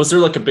there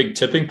like a big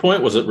tipping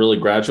point? Was it really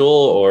gradual,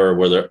 or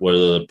were there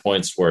the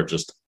points where it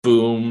just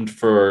boomed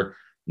for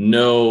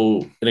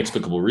no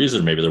inexplicable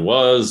reason? Maybe there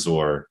was,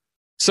 or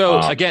So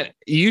again,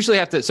 you usually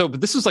have to. So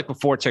this was like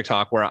before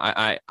TikTok, where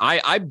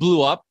I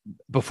blew up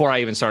before I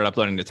even started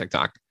uploading to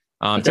TikTok.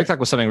 TikTok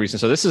was something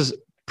recent. So this is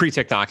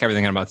pre-TikTok.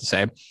 Everything I'm about to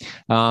say.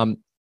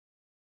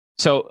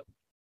 So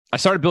I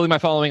started building my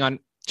following on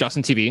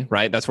Justin TV.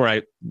 Right, that's where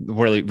I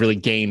really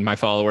gained my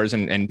followers,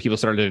 and people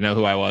started to know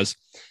who I was.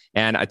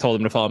 And I told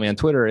them to follow me on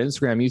Twitter,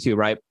 Instagram, YouTube.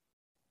 Right,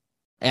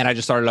 and I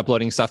just started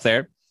uploading stuff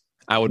there.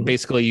 I would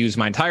basically use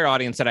my entire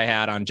audience that I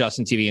had on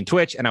Justin TV and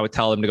Twitch, and I would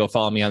tell them to go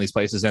follow me on these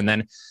places. And then,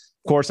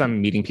 of course,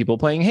 I'm meeting people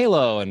playing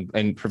Halo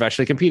and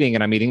professionally competing,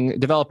 and I'm meeting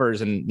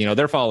developers, and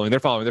they're following.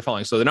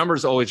 So the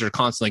numbers always are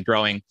constantly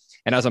growing.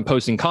 And as I'm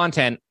posting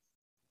content,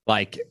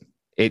 like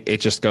it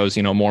just goes,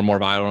 more and more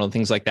viral and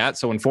things like that.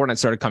 So when Fortnite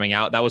started coming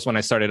out, that was when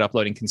I started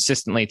uploading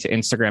consistently to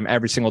Instagram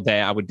every single day.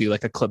 I would do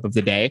like a clip of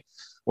the day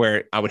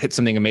where I would hit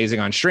something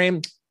amazing on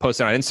stream, post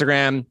it on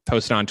Instagram,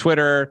 post it on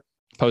Twitter,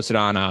 post it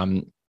on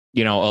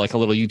like a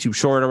little YouTube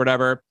short or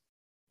whatever.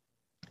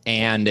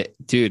 And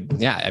dude,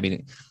 yeah, I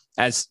mean,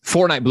 as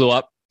Fortnite blew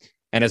up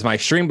and as my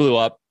stream blew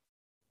up,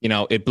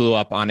 it blew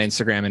up on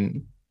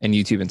Instagram and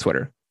YouTube and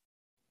Twitter.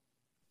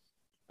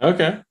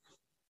 Okay.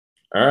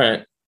 All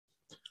right.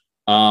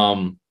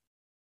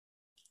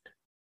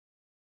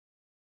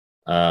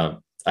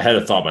 I had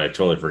a thought, but I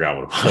totally forgot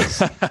what it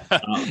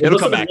was. It'll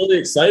come back. Really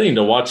exciting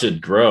to watch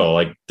it grow.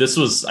 Like this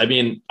was, I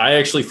mean, I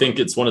actually think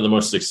it's one of the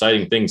most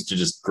exciting things to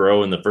just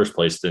grow in the first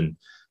place than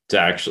to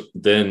actually,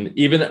 then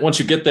even once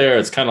you get there,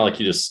 it's kind of like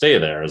you just stay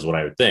there is what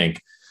I would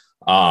think.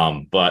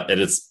 But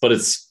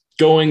it's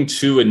going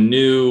to a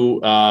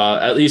new,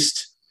 at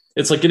least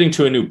it's like getting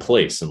to a new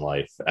place in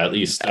life. At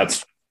least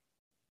that's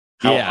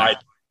how I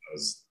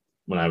was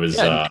when I was,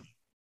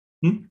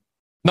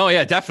 No,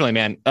 yeah, definitely,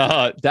 man.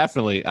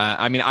 Definitely.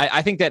 I mean,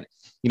 I think that,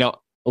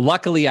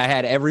 luckily I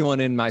had everyone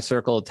in my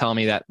circle tell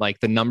me that like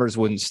the numbers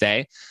wouldn't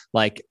stay.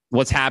 Like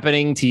what's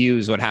happening to you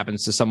is what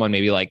happens to someone,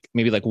 maybe like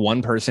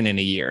one person in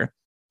a year.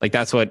 Like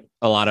that's what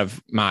a lot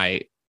of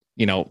my,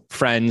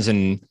 friends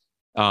and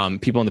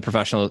people in the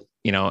professional,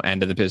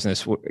 end of the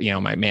business,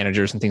 my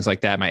managers and things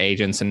like that, my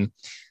agents, and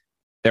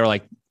they were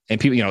like, and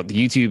people,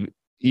 the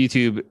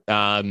YouTube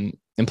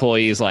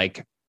employees,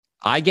 like,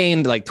 I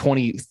gained like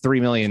 24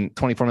 million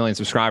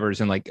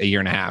subscribers in like a year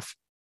and a half.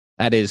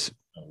 That is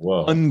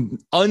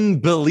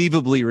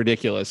unbelievably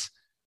ridiculous.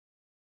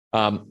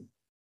 And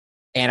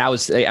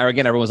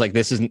everyone was like,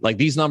 this isn't like,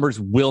 these numbers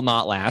will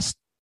not last.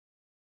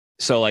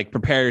 So like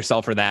prepare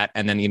yourself for that.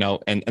 And then,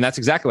 and that's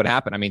exactly what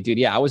happened. I mean, dude,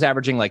 yeah, I was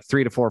averaging like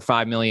 3 to 4 or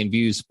 5 million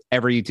views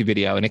every YouTube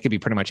video. And it could be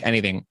pretty much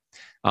anything.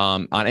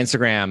 On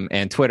Instagram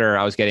and Twitter,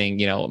 I was getting,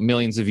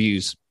 millions of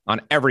views on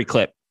every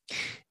clip.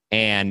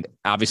 And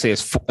obviously,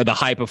 as the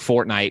hype of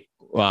Fortnite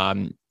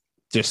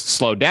just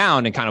slowed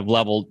down and kind of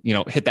leveled,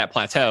 hit that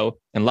plateau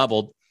and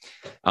leveled.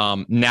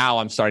 Now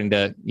I'm starting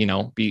to,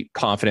 be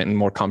confident and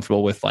more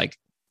comfortable with like,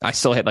 I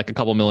still hit like a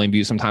couple million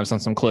views sometimes on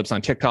some clips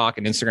on TikTok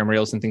and Instagram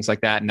Reels and things like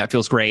that. And that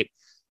feels great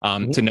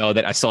to know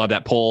that I still have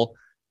that pull.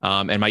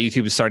 And my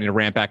YouTube is starting to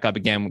ramp back up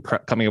again,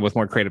 coming up with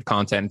more creative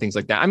content and things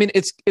like that. I mean,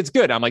 it's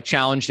good. I'm like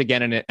challenged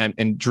again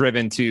and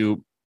driven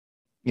to,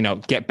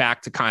 get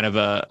back to kind of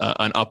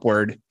an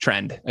upward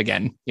trend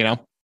again,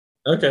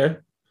 Okay.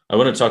 I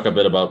want to talk a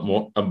bit about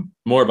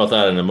more about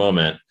that in a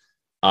moment.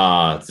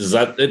 Does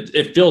that,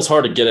 it feels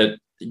hard to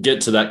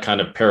get to that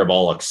kind of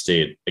parabolic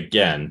state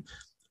again.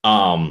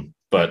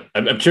 But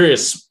I'm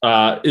curious,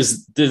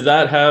 did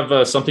that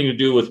have something to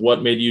do with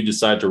what made you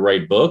decide to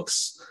write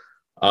books?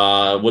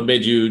 What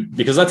made you,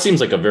 because that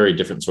seems like a very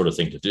different sort of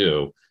thing to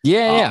do.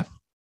 Yeah.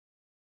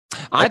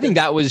 I think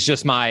that was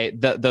just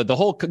the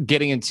whole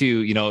getting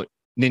into,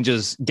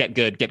 Ninja's Get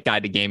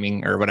Guide to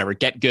Gaming or whatever,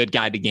 Get Good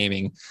Guide to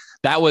Gaming.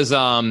 That was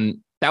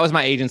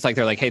my agents. Like,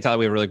 they're like, hey, Tyler,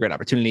 we have a really great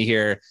opportunity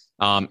here.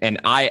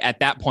 And I, at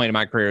that point in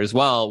my career as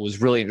well,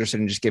 was really interested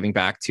in just giving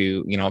back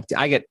to,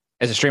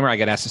 as a streamer, I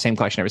get asked the same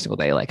question every single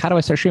day. Like, how do I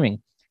start streaming?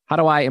 How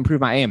do I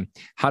improve my aim?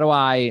 How do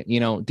I,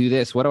 do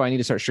this? What do I need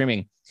to start streaming?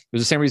 It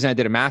was the same reason I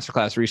did a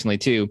masterclass recently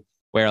too,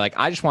 where like,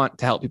 I just want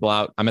to help people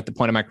out. I'm at the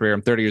point in my career,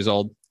 I'm 30 years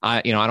old.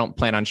 I don't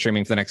plan on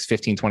streaming for the next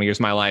 15, 20 years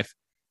of my life.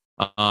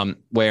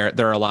 Where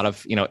there are a lot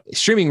of,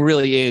 streaming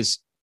really is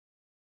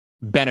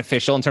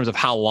beneficial in terms of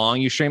how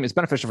long you stream. It's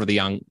beneficial for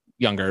the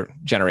younger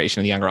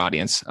generation, the younger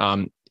audience,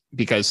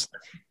 because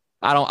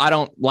I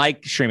don't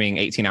like streaming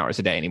 18 hours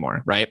a day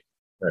anymore. Right.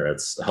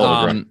 It's so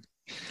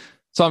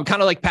I'm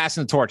kind of like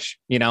passing the torch,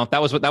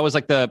 that was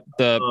like the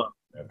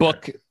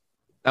book.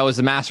 That was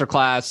the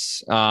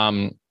masterclass.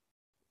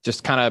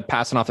 Just kind of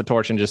passing off the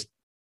torch and just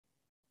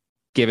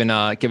giving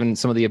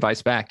some of the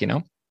advice back,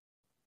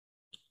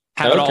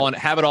 Have it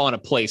all in a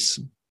place,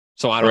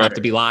 so I don't have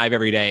to be live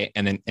every day,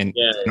 and then in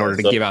order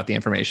to give out the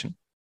information.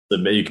 So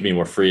you can be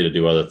more free to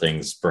do other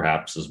things,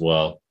 perhaps as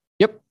well.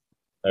 Yep.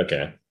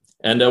 Okay.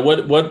 And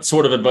what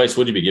sort of advice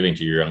would you be giving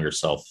to your younger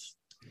self?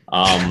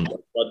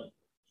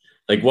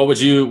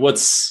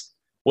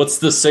 What's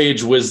the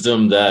sage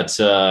wisdom that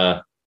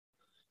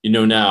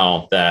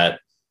now that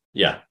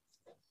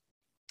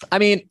I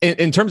mean,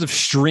 in terms of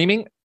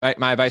streaming, right,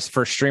 my advice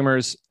for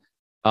streamers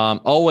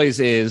always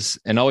is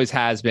and always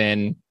has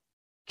been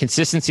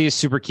consistency is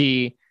super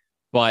key.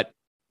 But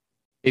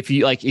if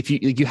you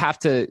have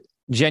to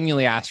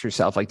genuinely ask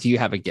yourself, like, do you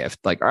have a gift?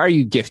 Like, are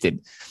you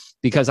gifted?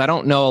 Because I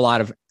don't know a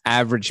lot of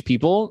average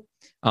people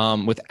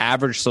with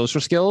average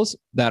social skills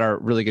that are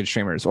really good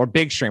streamers or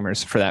big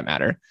streamers for that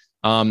matter.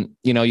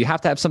 You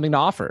have to have something to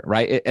offer,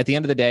 right? At the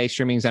end of the day,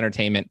 streaming is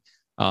entertainment.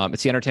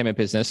 It's the entertainment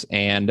business,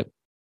 and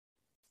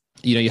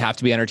you have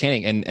to be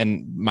entertaining.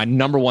 And my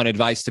number one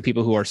advice to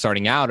people who are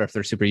starting out, or if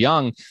they're super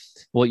young,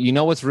 well,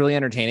 what's really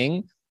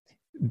entertaining?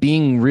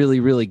 Being really,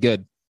 really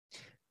good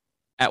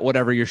at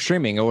whatever you're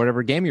streaming or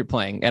whatever game you're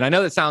playing. And I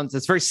know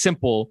it's very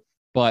simple,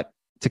 but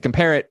to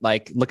compare it,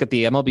 like, look at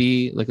the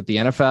MLB, look at the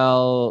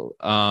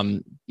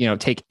NFL,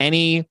 take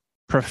any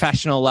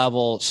professional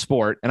level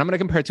sport. And I'm going to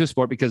compare it to a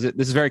sport because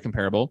this is very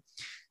comparable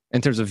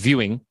in terms of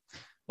viewing.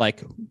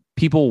 Like,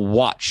 people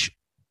watch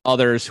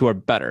others who are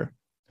better,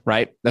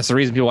 right? That's the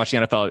reason people watch the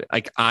NFL.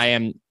 Like, I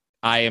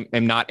am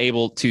not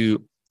able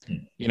to,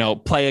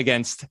 play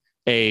against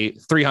a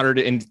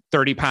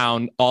 330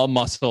 pound all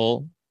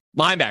muscle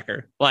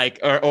linebacker, like,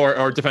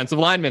 or defensive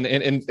lineman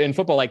in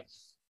football. Like,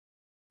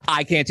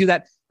 I can't do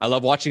that. I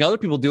love watching other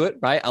people do it,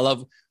 right? I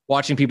love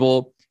watching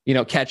people,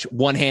 catch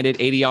one-handed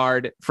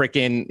 80-yard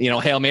freaking,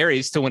 Hail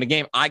Marys to win a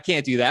game. I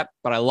can't do that,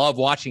 but I love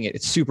watching it.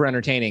 It's super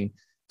entertaining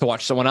to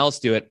watch someone else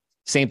do it.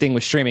 Same thing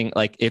with streaming.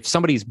 Like, if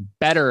somebody's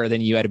better than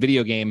you at a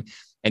video game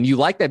and you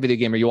like that video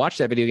game or you watch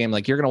that video game,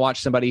 like, you're going to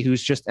watch somebody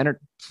who's just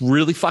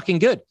really fucking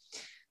good,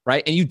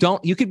 right? And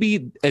you could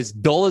be as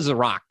dull as a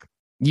rock.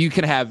 You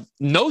can have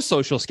no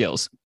social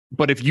skills,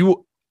 but if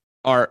you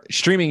are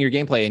streaming your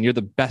gameplay and you're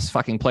the best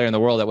fucking player in the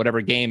world at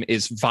whatever game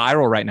is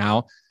viral right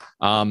now,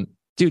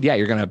 dude, yeah,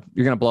 you're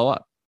gonna blow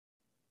up.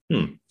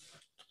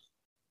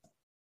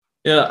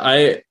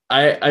 Yeah,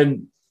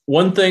 I'm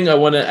one thing I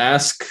want to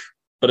ask,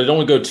 but I don't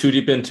want to go too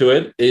deep into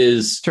it,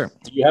 is sure.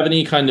 Do you have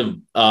any kind of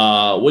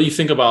what do you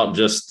think about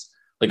just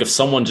like if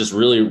someone just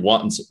really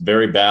wants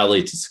very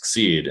badly to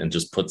succeed and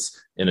just puts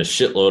in a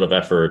shitload of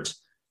effort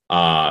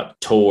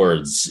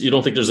towards, you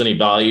don't think there's any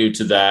value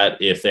to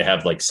that if they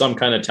have like some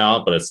kind of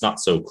talent, but it's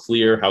not so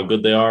clear how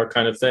good they are,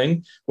 kind of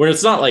thing, where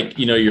it's not like,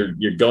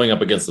 you're going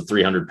up against the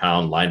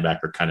 300-pound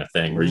linebacker kind of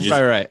thing, where you just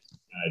right.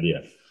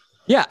 Idea.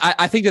 Yeah,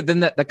 I think that then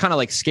that kind of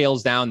like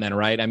scales down then,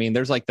 right? I mean,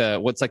 there's like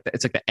it's like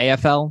the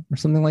AFL or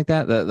something like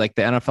that, the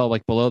NFL,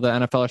 like below the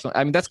NFL or something.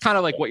 I mean, that's kind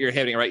of like what you're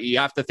hitting, right? You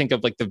have to think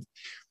of like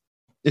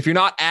if you're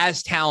not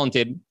as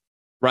talented,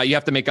 right, you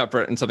have to make up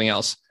for it in something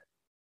else.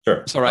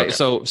 Sure. So, right.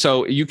 Okay.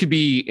 So you could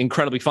be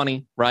incredibly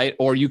funny, right?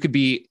 Or you could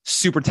be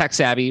super tech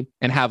savvy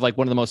and have like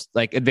one of the most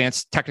like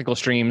advanced technical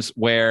streams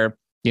where,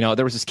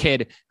 there was this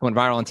kid who went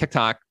viral on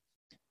TikTok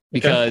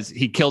because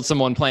he killed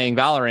someone playing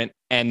Valorant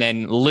and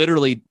then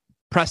literally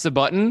pressed a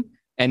button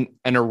and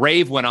a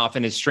rave went off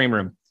in his stream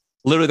room.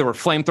 Literally there were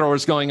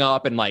flamethrowers going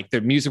up and like the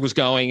music was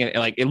going and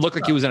like, it looked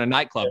like he was in a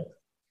nightclub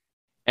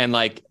and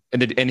like,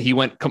 and he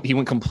went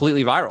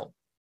completely viral.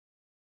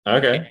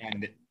 Okay.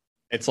 And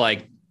it's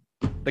like,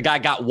 the guy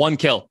got one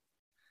kill,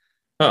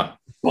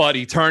 but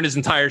he turned his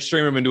entire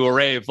stream room into a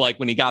rave. Like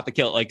when he got the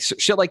kill, like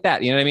shit like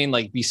that. You know what I mean?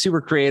 Like be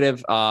super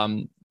creative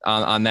on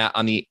that,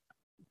 on the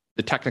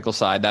technical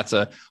side.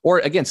 Or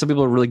again, some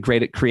people are really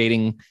great at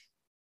creating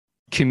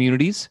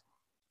communities.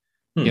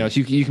 So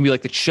you can be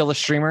like the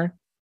chillest streamer,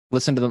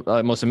 listen to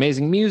the most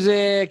amazing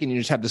music, and you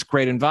just have this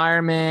great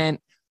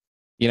environment,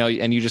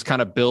 and you just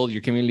kind of build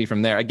your community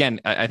from there. Again,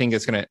 I think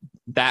it's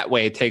that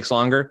way it takes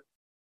longer.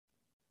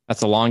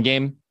 That's a long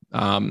game.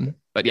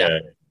 But yeah,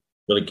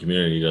 building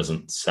community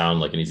doesn't sound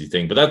like an easy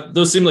thing, but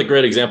those seem like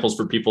great examples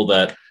for people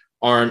that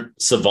aren't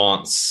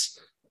savants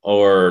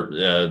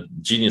or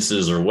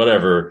geniuses or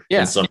whatever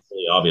in some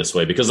really obvious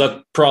way, because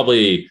that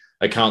probably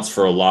accounts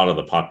for a lot of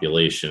the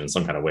population in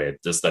some kind of way.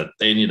 It's just that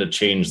they need to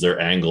change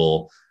their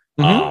angle,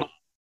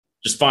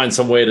 just find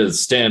some way to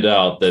stand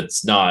out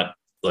that's not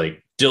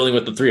like dealing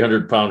with the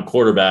 300-pound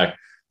quarterback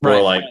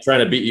or like trying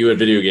to beat you at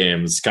video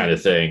games kind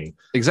of thing.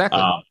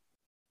 Exactly.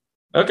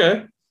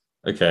 Okay.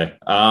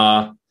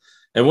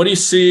 And what do you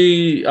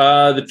see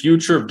the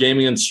future of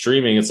gaming and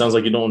streaming? It sounds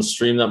like you don't want to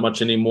stream that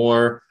much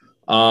anymore.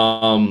 But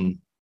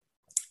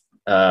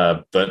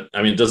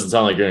I mean, it doesn't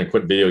sound like you're going to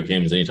quit video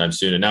games anytime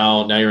soon. And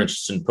now you're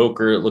interested in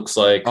poker, it looks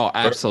like. Oh,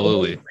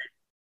 absolutely.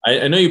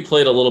 I know you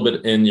played a little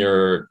bit in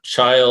your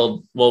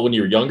when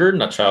you were younger,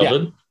 not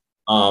childhood.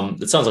 Yeah.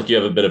 It sounds like you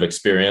have a bit of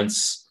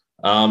experience.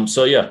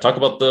 So yeah, talk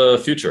about the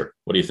future.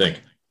 What do you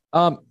think?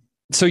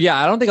 So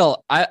yeah, I don't think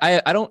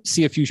I don't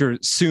see a future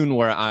soon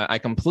where I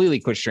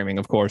completely quit streaming,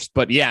 of course.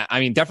 But yeah, I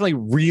mean, definitely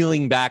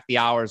reeling back the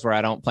hours where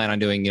I don't plan on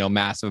doing,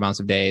 massive amounts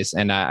of days.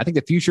 And I think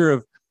the future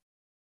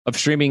of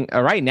streaming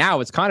right now,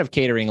 it's kind of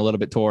catering a little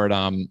bit toward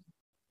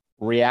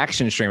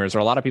reaction streamers,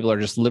 where a lot of people are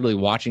just literally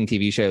watching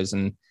TV shows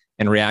and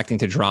reacting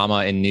to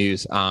drama and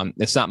news.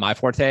 It's not my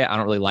forte. I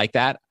don't really like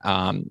that.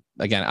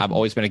 Again, I've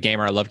always been a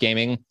gamer. I love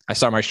gaming. I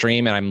start my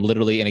stream and I'm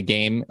literally in a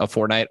game of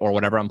Fortnite or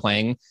whatever I'm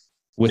playing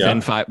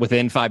within 5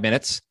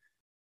 minutes.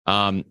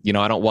 I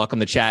don't welcome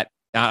the chat.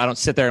 I don't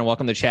sit there and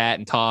welcome the chat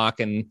and talk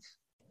and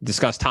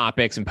discuss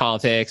topics and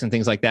politics and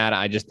things like that.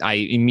 I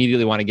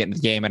immediately want to get into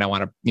the game and I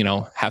want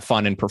to, have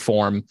fun and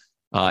perform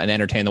and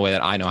entertain the way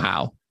that I know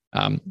how.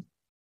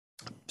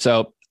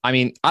 So, I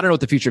mean, I don't know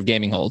what the future of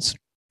gaming holds,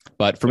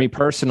 but for me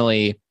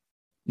personally,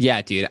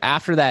 yeah, dude,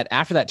 after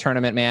that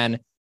tournament, man,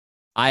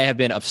 I have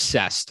been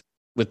obsessed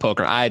with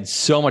poker. I had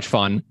so much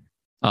fun.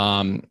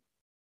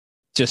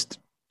 Just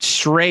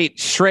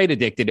straight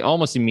addicted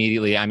almost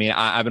immediately. I mean,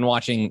 I've been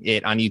watching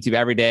it on YouTube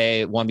every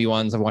day.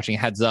 1v1s. I'm watching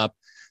Heads Up,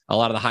 a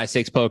lot of the high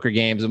stakes poker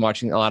games. I'm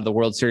watching a lot of the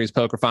World Series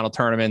poker final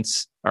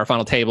tournaments or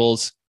final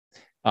tables.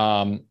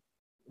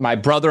 My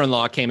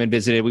brother-in-law came and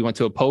visited. We went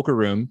to a poker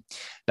room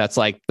that's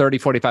like 30,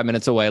 45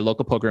 minutes away.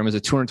 Local poker room is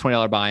a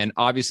 $220 buy-in.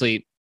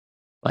 Obviously,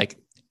 like,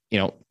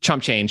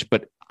 chump change,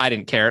 but I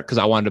didn't care because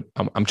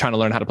I'm trying to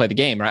learn how to play the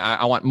game, right?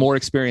 I want more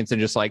experience than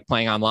just like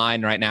playing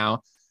online right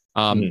now.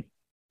 And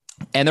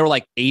there were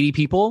like 80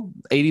 people,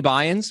 80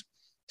 buy-ins,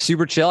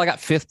 super chill. I got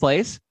 5th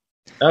place.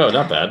 Oh,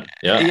 not bad.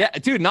 Yeah,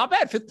 dude, not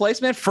bad. 5th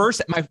place, man.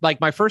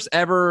 My first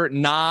ever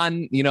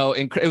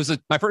it was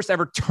my first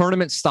ever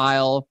tournament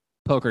style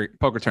poker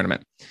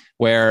tournament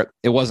where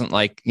it wasn't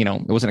like,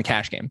 it wasn't a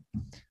cash game.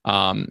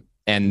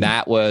 And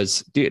that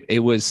was, dude, it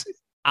was,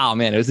 oh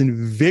man, it was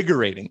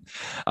invigorating.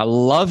 I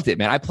loved it,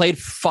 man. I played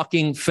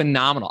fucking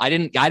phenomenal. I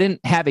didn't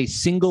have a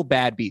single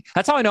bad beat.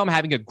 That's how I know I'm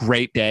having a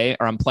great day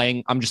or I'm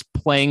just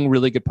playing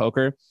really good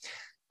poker.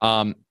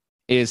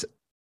 Is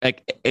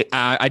like,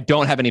 I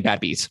don't have any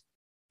bad beats.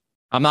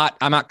 I'm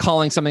not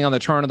calling something on the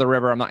turn of the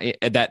river. I'm not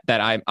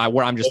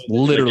where I'm just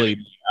literally.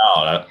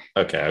 Oh,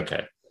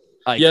 okay.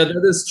 Yeah,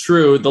 that is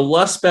true. The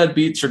less bad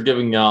beats you're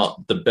giving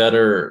out, the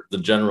better the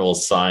general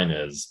sign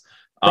is.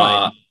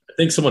 Right. I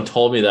think someone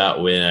told me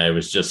that when I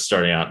was just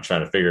starting out and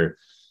trying to figure.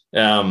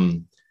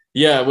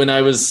 When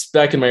I was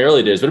back in my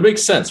early days, but it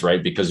makes sense,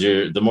 right? Because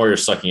the more you're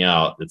sucking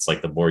out, it's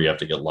like the more you have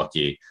to get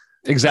lucky.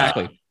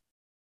 Exactly.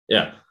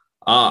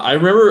 I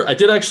remember I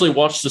did actually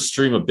watch the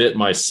stream a bit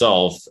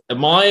myself. And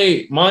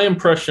my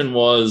impression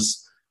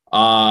was,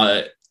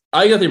 I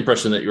got the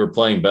impression that you were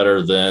playing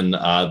better than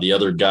the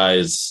other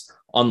guys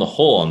on the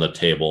whole on the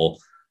table.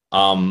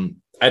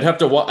 I'd have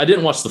to. I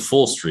didn't watch the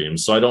full stream,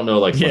 so I don't know.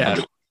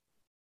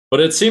 But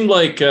it seemed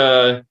like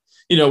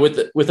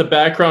with a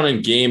background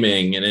in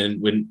gaming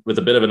and with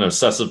a bit of an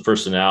obsessive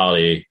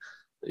personality,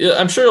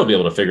 I'm sure you'll be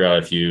able to figure out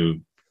if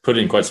you put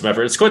in quite some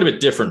effort. It's quite a bit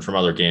different from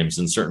other games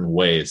in certain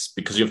ways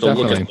because you have to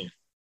look at things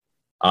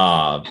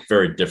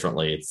very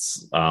differently.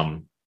 It's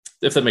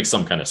if that makes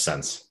some kind of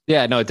sense.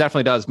 Yeah, no, it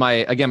definitely does.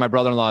 My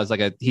brother-in-law is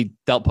he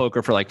dealt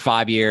poker for like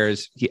 5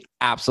 years. He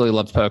absolutely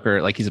loves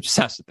poker. Like he's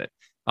obsessed with it.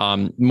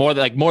 More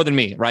than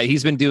me, right?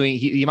 He's been doing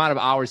the amount of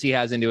hours he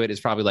has into it is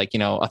probably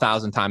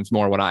 1,000 times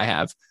more what I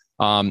have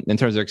in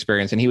terms of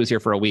experience. And he was here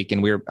for a week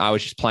and I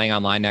was just playing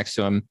online next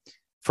to him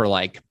for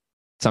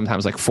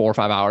sometimes 4 or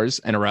 5 hours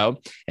in a row.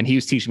 And he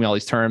was teaching me all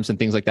these terms and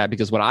things like that,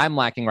 because what I'm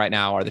lacking right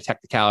now are the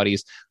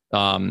technicalities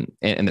and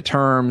the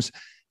terms.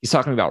 He's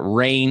talking about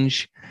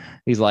range.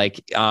 He's like,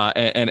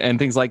 and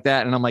things like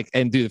that. And I'm like,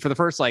 and dude, for the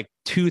first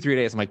 2-3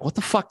 days, I'm like, what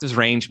the fuck does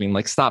range mean?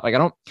 Stop. I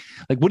don't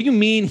what do you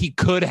mean he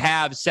could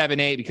have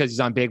 7-8 because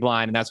he's on big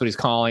blind and that's what he's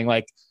calling?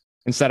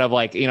 Instead of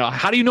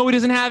how do you know he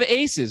doesn't have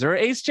aces or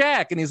ace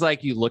jack? And he's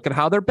like, you look at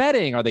how they're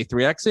betting. Are they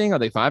 3Xing? Are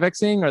they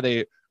 5Xing? Are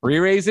they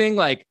re-raising?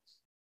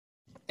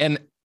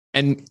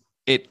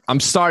 I'm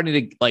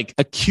starting to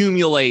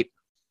accumulate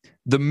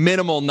the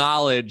minimal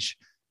knowledge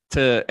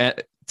to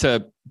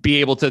be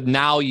able to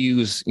now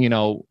use,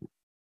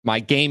 my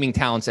gaming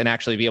talents and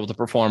actually be able to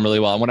perform really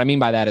well. And what I mean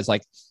by that is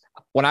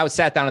when I was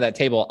sat down at that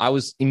table, I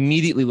was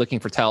immediately looking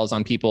for tells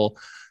on people.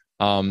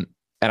 And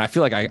I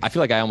feel like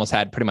I almost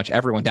had pretty much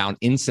everyone down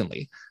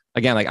instantly.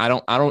 Again, I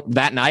don't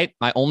that night,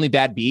 my only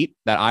bad beat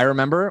that I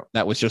remember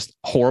that was just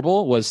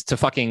horrible was to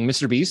fucking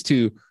Mr. Beast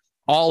to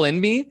all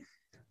in me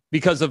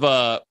because of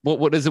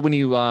what is it when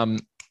you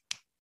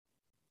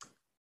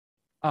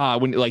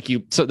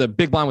so the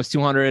big blind was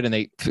 200 and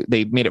they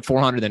made it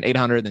 400, then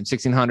 800, then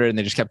 1600, and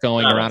they just kept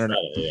going around.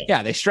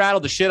 Yeah, they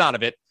straddled the shit out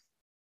of it.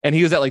 And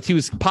he was he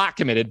was pot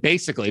committed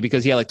basically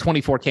because he had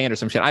 24K or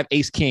some shit. I have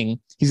ace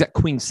king. He's at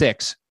queen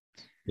 6.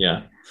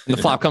 Yeah. And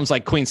the flop comes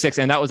queen 6.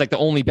 And that was the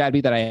only bad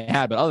beat that I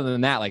had. But other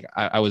than that,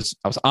 I was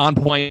on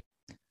point.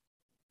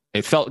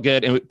 It felt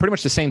good. And pretty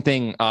much the same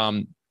thing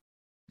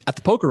at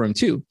the poker room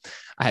too.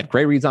 I had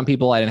great reads on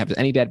people. I didn't have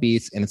any bad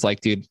beats. And it's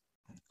dude,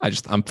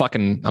 I'm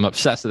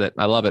obsessed with it.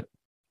 I love it.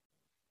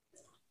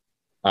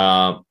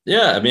 I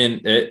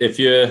mean, if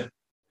you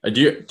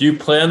do you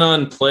plan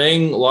on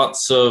playing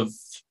lots of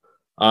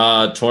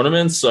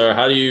tournaments, or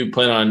how do you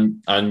plan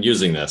on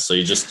using this? So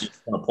you just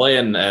want to play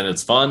and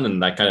it's fun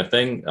and that kind of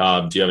thing.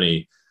 Do you have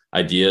any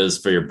ideas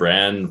for your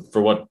brand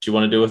for what you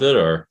want to do with it,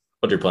 or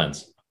what are your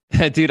plans?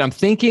 Dude, I'm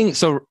thinking.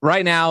 So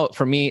right now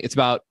for me, it's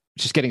about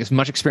just getting as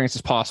much experience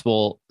as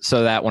possible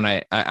so that when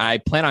I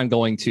plan on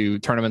going to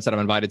tournaments that I'm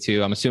invited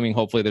to, I'm assuming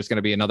hopefully there's going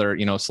to be another,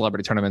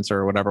 celebrity tournaments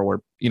or whatever, where,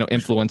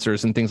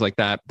 influencers and things like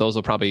that, those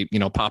will probably,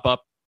 pop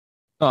up.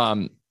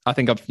 I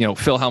think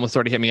Phil Helmuth's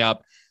already hit me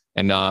up,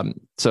 and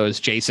so is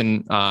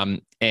Jason.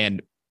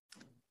 And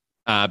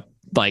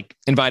like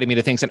inviting me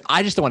to things, and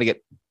I just don't want to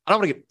get. I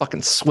don't want to get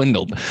fucking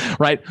swindled,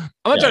 right?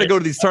 I'm not trying to go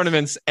to these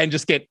tournaments and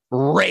just get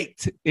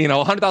raked,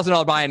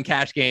 $100,000 buy-in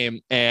cash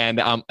game,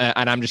 and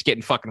I'm just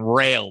getting fucking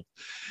railed.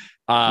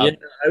 I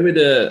would.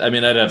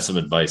 I'd have some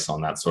advice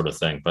on that sort of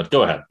thing, but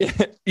go ahead.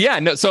 Yeah,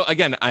 no. So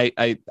again,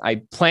 I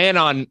plan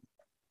on,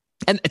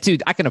 and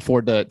dude, I can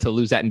afford to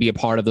lose that and be a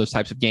part of those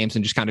types of games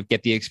and just kind of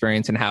get the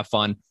experience and have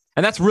fun.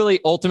 And that's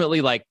really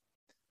ultimately like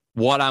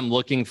what I'm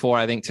looking for.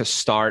 I think to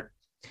start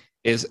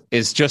is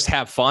just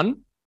have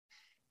fun.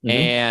 Mm-hmm.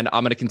 And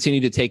I'm going to continue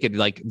to take it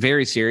like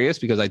very serious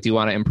because I do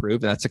want to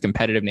improve. And that's a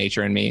competitive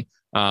nature in me.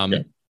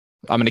 I'm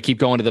going to keep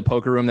going to the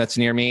poker room that's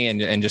near me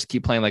and just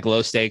keep playing like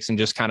low stakes and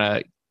just kind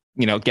of,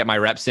 get my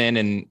reps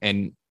in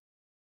and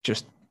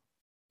just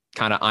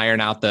kind of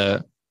iron out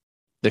the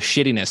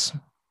shittiness.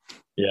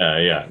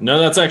 Yeah. No,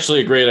 that's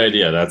actually a great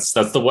idea. That's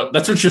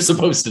what you're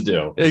supposed to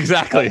do.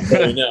 Exactly.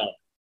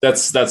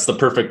 That's the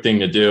perfect thing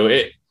to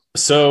do.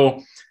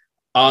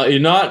 You're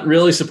not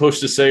really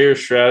supposed to say your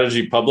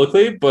strategy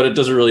publicly, but it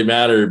doesn't really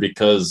matter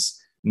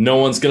because no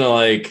one's going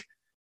to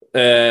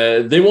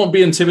they won't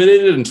be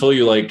intimidated until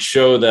you like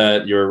show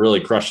that you're really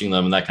crushing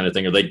them and that kind of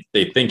thing, or they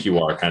think you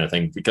are kind of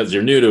thing because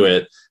you're new to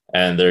it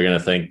and they're going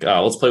to think,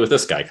 oh, let's play with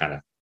this guy kind of.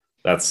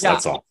 That's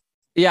all.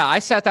 Yeah. I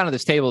sat down at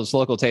this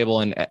local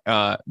table, and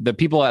the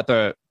people at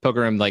the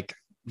poker room, like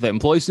the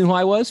employees knew who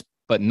I was,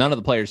 but none of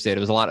the players did. It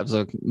was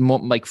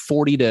like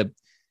 40 to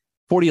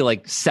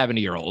like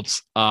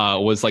 70-year-olds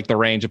was like the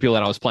range of people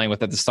that I was playing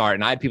with at the start.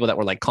 And I had people that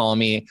were like calling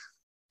me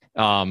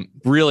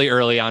really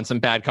early on some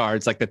bad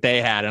cards like that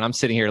they had. And I'm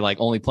sitting here like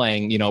only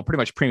playing, pretty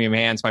much premium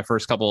hands my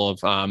first couple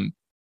of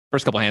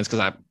hands. Cause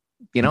I'm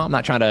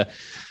not trying to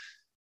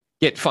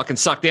get fucking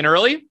sucked in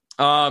early.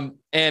 And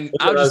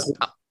I was just,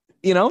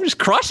 I'm just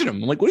crushing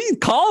them. I'm like, what are you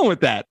calling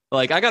with that?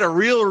 Like, I got a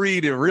real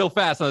read real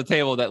fast on the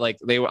table that like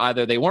they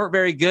weren't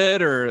very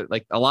good, or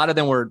like a lot of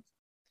them were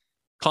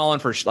calling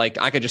for like,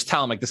 I could just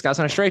tell them like, this guy's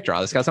on a straight draw,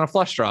 this guy's on a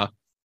flush draw.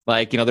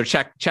 Like, they're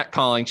check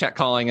calling.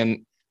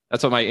 And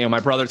that's what my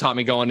brother taught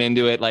me going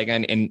into it. Like,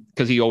 and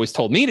cause he always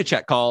told me to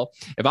check call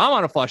if I'm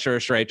on a flush or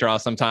a straight draw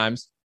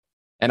sometimes.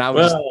 And I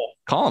would just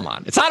call him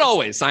on. It's not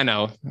always, I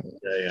know.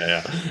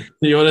 Yeah.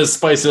 You want to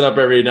spice it up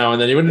every now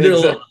and then. You want to do a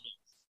little.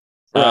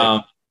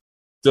 Right.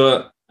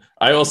 So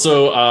I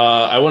also,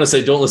 I want to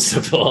say, don't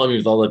listen to Phil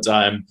Hellmuth all the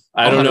time.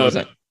 I don't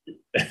 100%.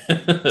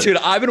 Know. Dude,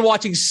 I've been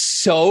watching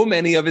so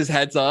many of his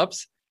heads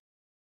ups,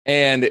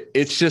 and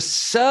it's just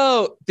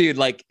so, dude,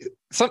 like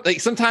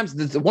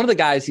sometimes one of the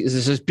guys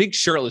is this big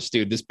shirtless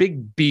dude, this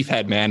big beef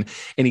head man,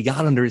 and he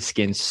got under his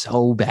skin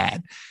so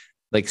bad.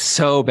 Like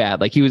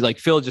he was like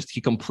Phil, he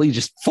completely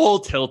just full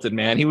tilted,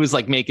 man. He was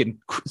like making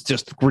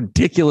just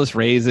ridiculous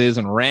raises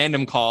and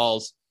random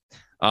calls.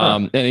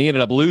 And he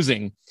ended up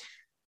losing.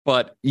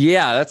 But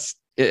yeah, at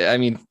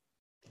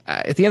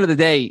the end of the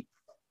day,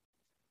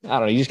 I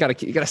don't know. You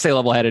gotta stay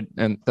level headed,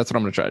 and that's what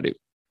I'm gonna try to do.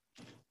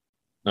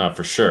 No,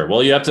 for sure.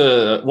 Well, you have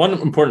to. One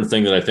important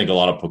thing that I think a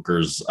lot of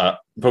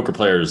poker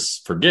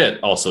players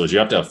forget also is you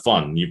have to have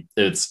fun.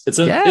 It's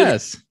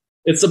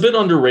a bit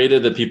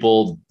underrated that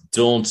people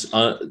don't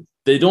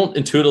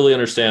intuitively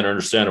understand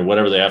or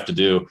whatever they have to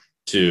do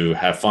to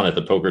have fun at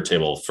the poker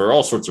table for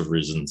all sorts of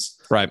reasons.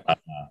 Right.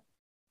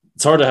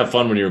 It's hard to have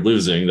fun when you're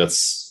losing.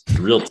 That's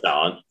real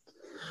talent.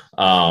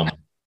 That's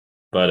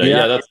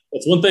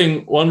one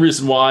thing. One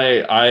reason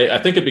why I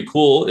think it'd be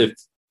cool if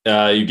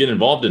you get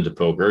involved into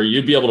poker,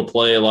 you'd be able to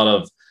play a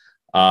lot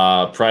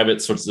of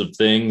private sorts of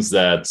things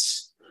that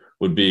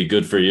would be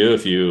good for you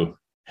if you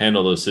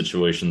handle those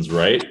situations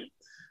right.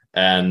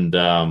 And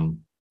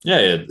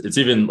it's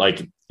even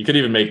like you could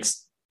even make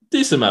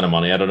decent amount of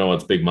money. I don't know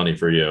what's big money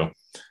for you.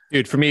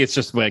 Dude, for me, it's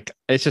just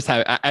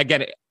how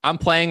again, I'm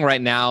playing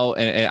right now,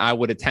 and I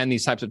would attend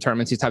these types of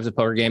tournaments, these types of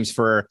poker games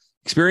for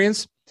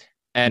experience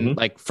and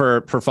like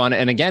for fun.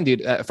 And again,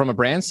 dude, from a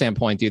brand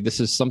standpoint, dude,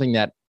 this is something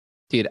that,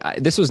 dude,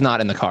 this was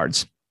not in the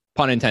cards,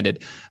 pun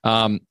intended.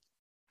 It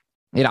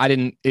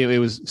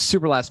was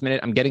super last minute.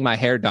 I'm getting my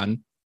hair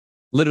done.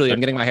 Literally, I'm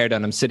getting my hair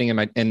done. I'm sitting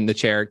in the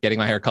chair, getting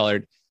my hair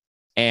colored.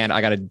 And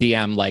I got a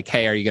DM like,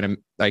 hey, are you going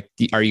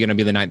to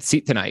be the ninth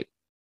seat tonight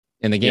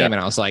in the game? Yeah. And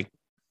I was like,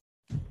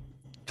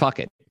 fuck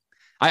it.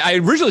 I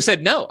originally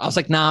said no. I was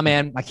like, nah,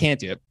 man, I can't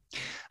do it.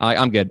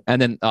 I'm good. And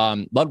then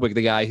Ludwig,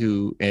 the guy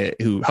who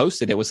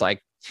hosted it, was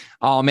like,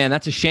 oh man,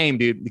 that's a shame,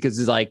 dude, because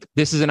it's like,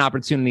 this is an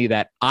opportunity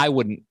that I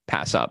wouldn't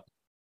pass up,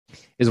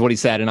 is what he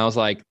said. And I was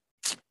like,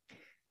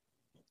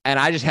 and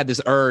I just had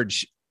this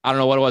urge. I don't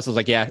know what it was. I was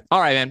like, yeah, all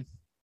right, man.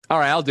 All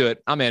right, I'll do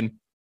it. I'm in.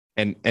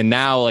 And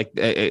now like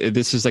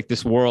this is like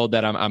this world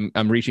that I'm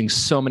reaching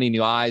so many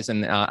new eyes,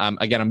 and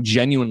I'm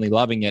genuinely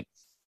loving it.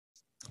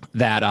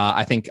 That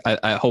I think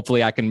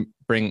hopefully I can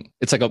bring.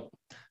 It's like a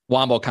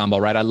wombo combo,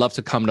 right? I love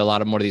to come to a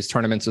lot of more of these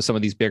tournaments with some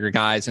of these bigger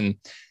guys and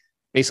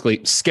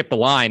basically skip the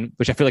line,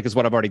 which I feel like is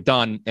what I've already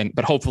done.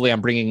 But hopefully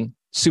I'm bringing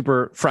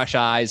super fresh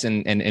eyes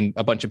and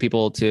a bunch of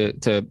people to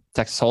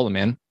Texas Hold'em,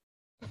 man.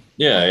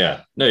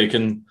 Yeah. No, you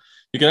can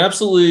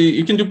absolutely,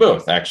 you can do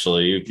both.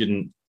 Actually, you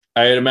can.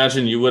 I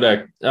imagine you would.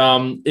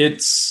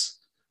 It's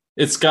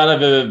it's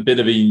got a bit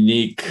of a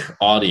unique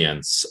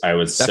audience, I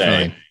would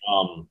say.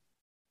 Definitely.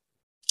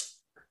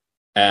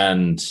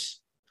 And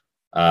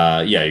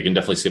yeah, you can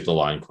definitely skip the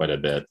line quite a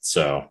bit.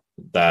 So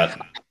that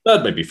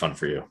might be fun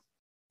for you.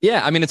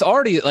 Yeah, I mean, it's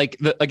already like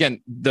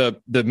the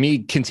me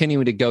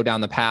continuing to go down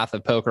the path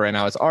of poker right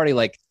now. It's already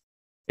like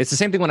it's the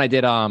same thing when I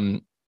did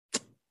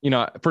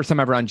first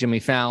time ever on Jimmy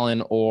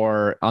Fallon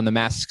or on The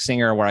Masked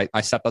Singer, where I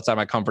stepped outside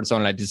my comfort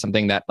zone and I did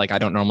something that like I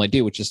don't normally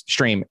do, which is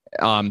stream.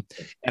 And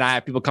I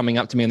have people coming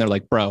up to me and they're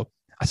like, "Bro,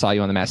 I saw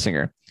you on The Masked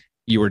Singer.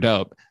 You were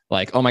dope.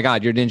 Like, oh my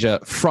God, you're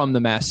Ninja from The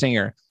Masked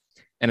Singer."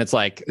 And it's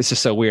like, it's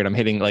just so weird. I'm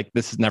hitting like,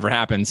 this never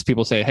happens.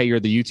 People say, "Hey, you're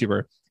the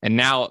YouTuber." And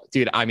now,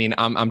 dude, I mean,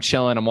 I'm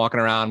chilling. I'm walking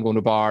around, I'm going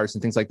to bars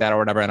and things like that or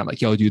whatever. And I'm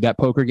like, "Yo, dude, that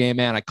poker game,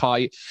 man, I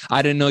caught you.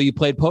 I didn't know you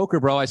played poker,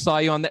 bro. I saw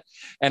you on that."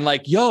 And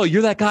like, "Yo,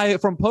 you're that guy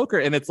from poker."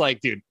 And it's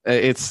like, dude,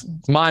 it's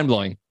mind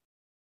blowing.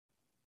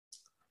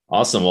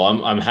 Awesome.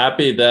 Well, I'm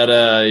happy that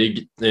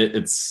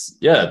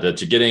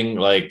that you're getting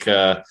like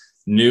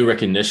new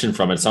recognition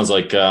from it. Sounds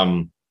like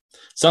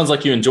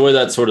you enjoy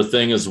that sort of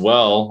thing as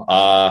well.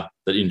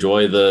 That you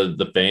enjoy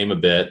the fame a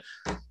bit.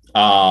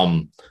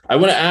 I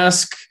want to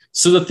ask.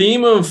 So the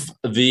theme of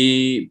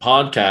the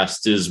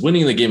podcast is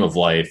winning the game of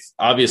life.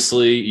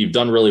 Obviously, you've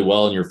done really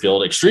well in your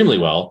field, extremely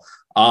well.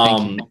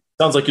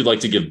 Sounds like you'd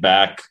like to give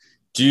back.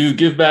 Do you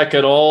give back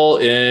at all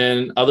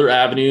in other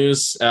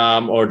avenues,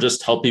 or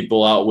just help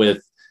people out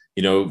with,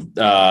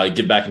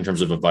 give back in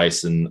terms of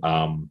advice and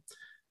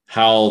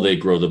how they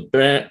grow the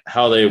brand,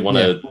 how they want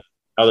to,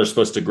 how they're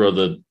supposed to grow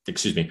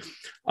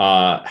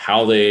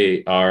how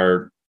they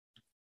are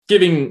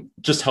giving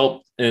just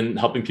help in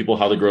helping people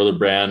how to grow their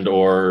brand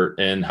or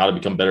in how to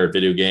become better at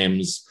video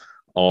games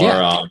or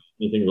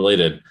anything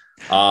related.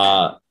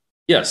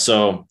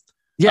 So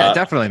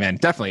Definitely, man.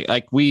 Definitely.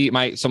 Like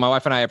my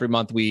wife and I, every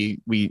month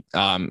we do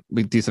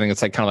something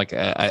that's like kind of like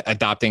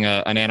adopting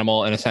an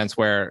animal in a sense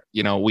where,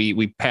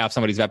 we pay off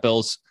somebody's vet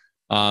bills.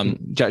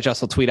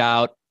 Jess will tweet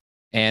out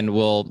and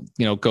we'll,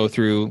 go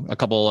through a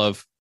couple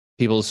of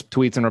people's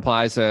tweets and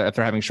replies if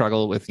they're having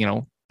struggle with,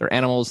 their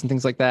animals and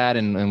things like that.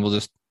 And we'll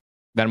just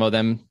Venmo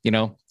them,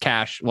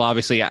 cash. We'll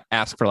obviously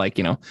ask for like,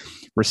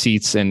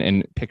 receipts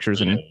and pictures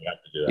and,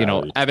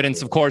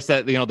 evidence, of course,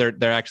 that,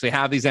 they're actually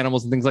have these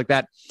animals and things like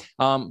that.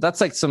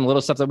 That's like some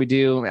little stuff that we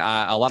do.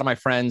 A lot of my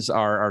friends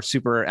are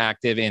super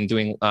active in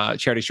doing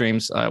charity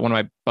streams. One of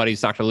my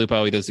buddies, Dr.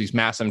 Lupo, he does these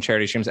massive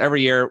charity streams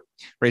every year,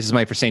 raises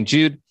money for St.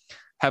 Jude.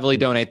 Heavily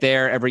donate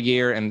there every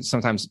year and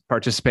sometimes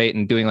participate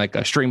in doing like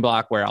a stream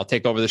block where I'll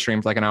take over the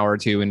stream for like an hour or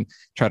two and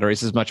try to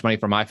raise as much money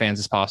for my fans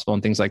as possible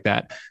and things like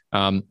that.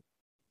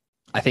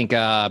 I think,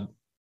 man,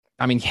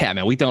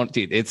 we don't,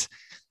 dude, it's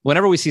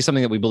whenever we see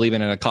something that we believe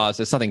in a cause,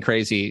 it's something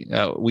crazy.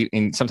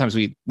 Sometimes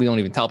we don't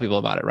even tell people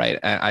about it.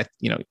 Right.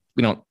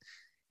 We don't,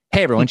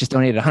 "Hey, everyone just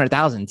donated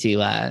 100,000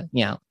 to,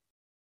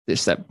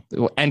 just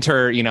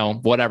enter,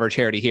 whatever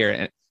charity here."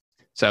 And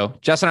so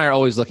Jess and I are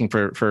always looking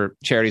for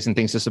charities and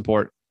things to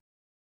support.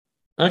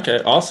 Okay.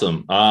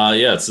 Awesome.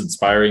 It's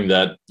inspiring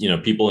that,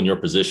 people in your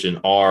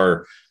position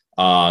are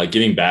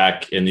giving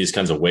back in these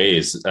kinds of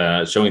ways,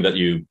 showing that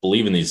you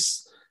believe in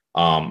these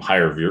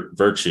higher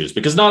virtues,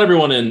 because not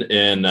everyone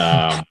in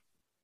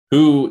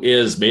who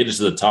is made it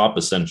to the top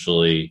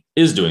essentially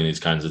is doing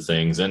these kinds of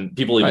things. And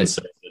people even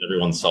say that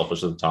everyone's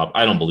selfish at the top.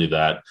 I don't believe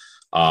that.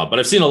 But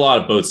I've seen a lot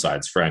of both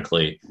sides,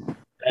 frankly.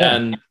 Yeah.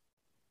 And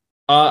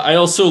I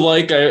also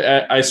I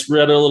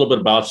read a little bit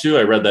about you.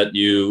 I read that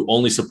you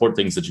only support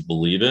things that you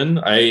believe in.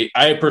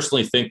 I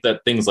personally think that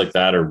things like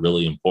that are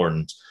really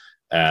important.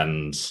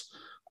 And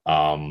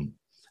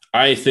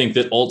I think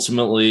that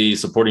ultimately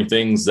supporting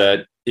things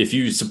that, if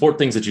you support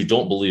things that you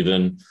don't believe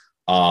in,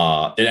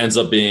 it ends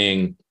up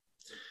being,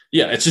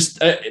 it's just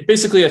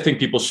basically, I think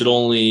people should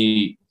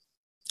only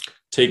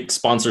take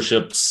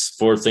sponsorships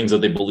for things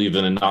that they believe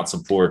in and not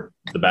support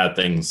the bad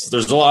things.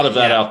 There's a lot of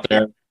that out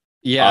there.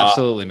 Yeah,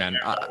 absolutely, man.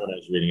 What I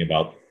was reading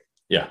about.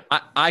 Yeah.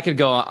 I could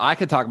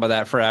talk about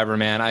that forever,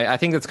 man. I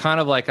think it's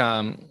kind of like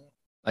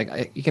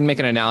you can make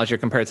an analogy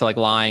compared to like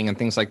lying and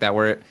things like that,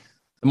 where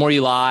the more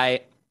you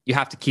lie, you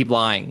have to keep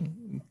lying.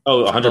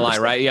 Oh, 100%. Lie,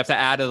 right? You have to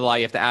add to the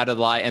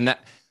lie. And that,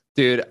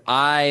 dude,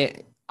 I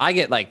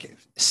get like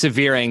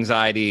severe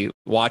anxiety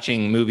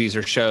watching movies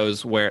or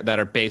shows that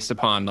are based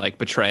upon like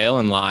betrayal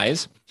and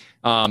lies.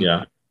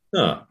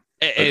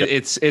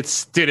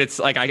 It's dude, it's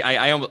like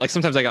I like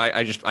sometimes like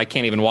I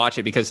can't even watch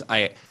it because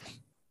I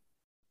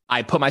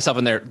put myself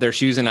in their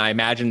shoes and I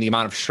imagine the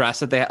amount of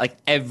stress that they have, like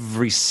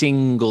every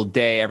single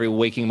day, every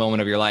waking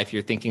moment of your life,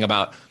 you're thinking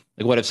about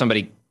like, what if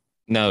somebody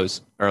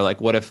knows, or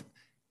like, what if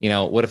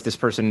this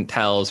person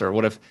tells, or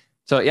what if,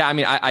 so yeah, I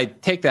mean, I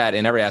take that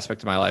in every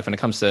aspect of my life when it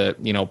comes to,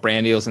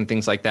 brand deals and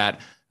things like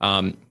that.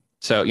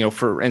 So,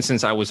 for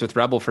instance, I was with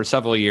Rebel for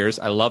several years.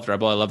 I loved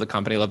Rebel. I love the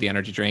company. I love the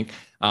energy drink.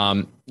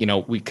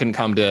 We couldn't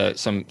come to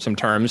some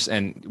terms,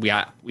 and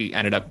we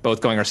ended up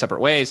both going our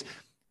separate ways.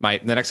 The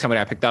next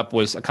company I picked up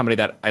was a company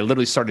that I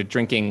literally started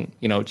drinking,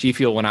 G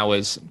Fuel when I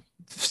was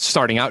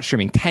starting out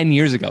streaming 10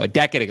 years ago, a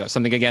decade ago,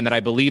 something again that I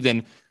believed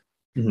in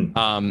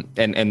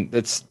And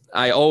it's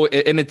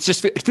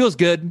it feels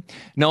good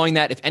knowing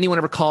that if anyone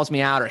ever calls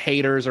me out or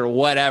haters or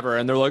whatever,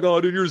 and they're like,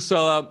 oh, dude, you're a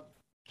sellout.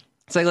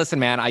 It's like, listen,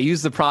 man, I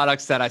use the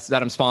products that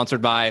I'm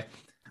sponsored by.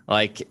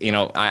 Like, you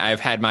know, I've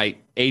had my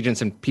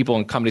agents and people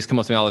and companies come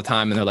up to me all the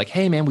time and they're like,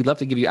 hey man, we'd love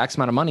to give you X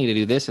amount of money to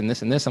do this and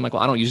this and this. I'm like,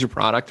 well, I don't use your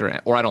product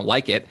or I don't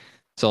like it.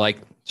 So like,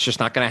 it's just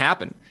not going to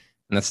happen.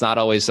 And that's not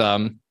always,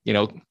 you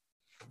know,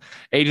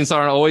 agents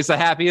aren't always the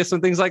happiest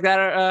when things like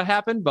that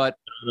happen, but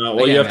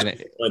well, you have to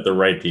like the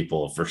right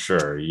people for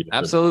sure.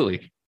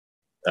 Absolutely.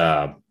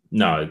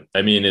 No,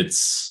 I mean,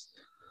 it's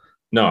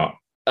no,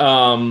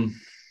 I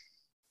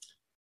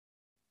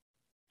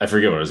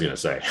forget what I was going to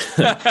say.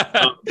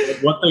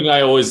 One thing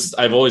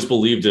I've always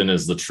believed in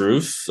is the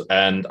truth.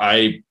 And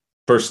I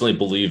personally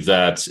believe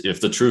that if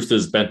the truth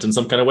is bent in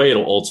some kind of way,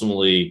 it'll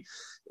ultimately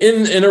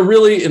in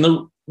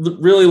the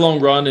really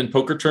long run in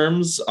poker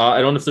terms.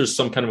 I don't know if there's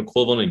some kind of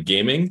equivalent in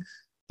gaming,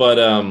 but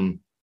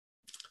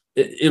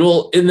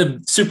it'll in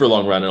the super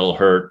long run, it'll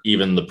hurt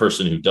even the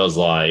person who does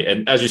lie.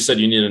 And as you said,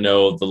 you need to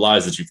know the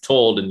lies that you've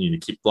told and you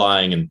need to keep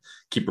lying and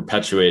keep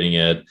perpetuating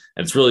it.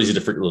 And it's really easy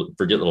to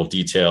forget little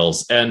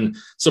details, and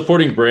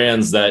supporting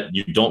brands that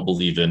you don't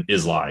believe in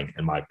is lying,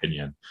 in my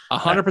opinion.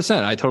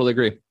 100%. I totally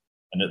agree.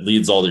 And it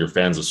leads all your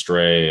fans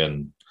astray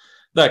and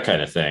that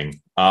kind of thing.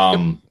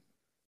 One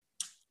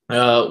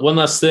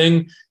last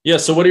thing. Yeah.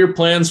 So what are your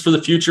plans for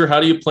the future?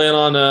 How do you plan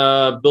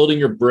on building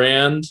your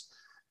brand?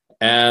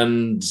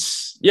 And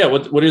yeah,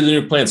 what are the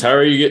new plans?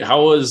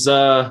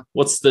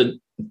 What's the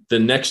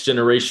next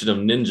generation of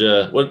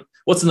Ninja?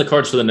 What's in the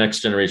cards for the next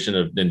generation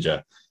of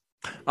Ninja?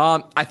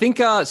 I think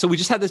so. We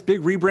just had this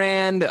big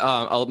rebrand,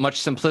 a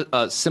much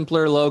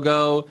simpler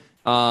logo,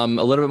 a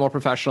little bit more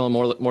professional,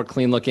 more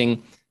clean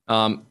looking.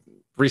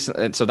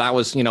 Recent, so that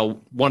was, you know,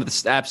 one of the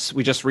steps.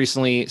 We just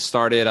recently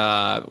started.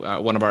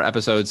 One of our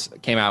episodes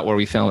came out where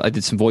I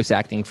did some voice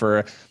acting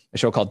for a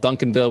show called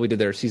Duncanville. We did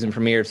their season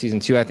premiere of season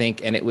 2, I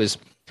think, and it was.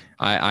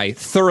 I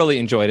thoroughly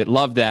enjoyed it.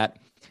 Loved that.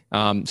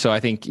 So I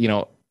think, you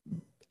know,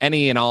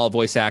 any and all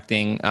voice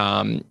acting,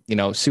 you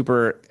know,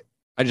 super.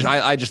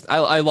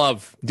 I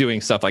love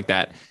doing stuff like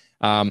that.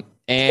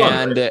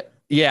 And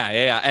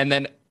yeah. And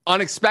then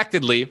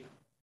unexpectedly,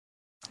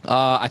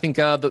 I think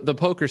the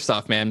poker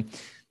stuff, man.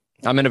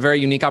 I'm in a very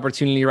unique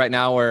opportunity right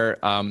now where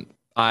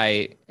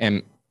I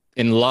am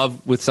in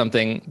love with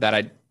something that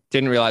I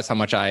didn't realize how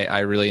much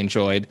I really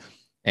enjoyed.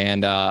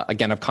 And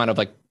again, I've kind of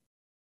like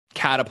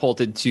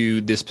catapulted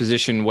to this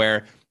position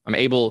where I'm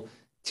able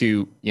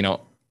to, you know,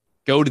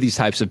 go to these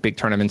types of big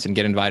tournaments and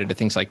get invited to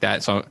things like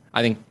that. So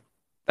I think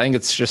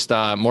it's just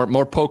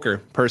more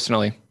poker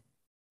personally.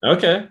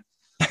 Okay.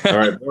 All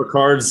right. More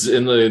cards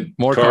in the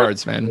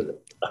cards, man.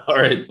 All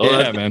right. Well,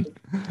 yeah, man.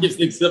 Keeps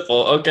things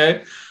simple.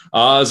 Okay.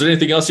 Is there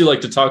anything else you'd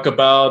like to talk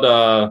about?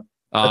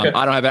 Okay.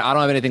 I don't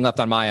have anything left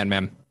on my end,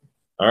 man.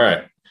 All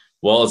right.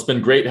 Well, it's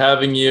been great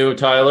having you,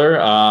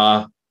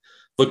 Tyler.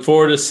 Look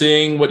forward to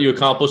seeing what you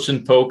accomplish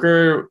in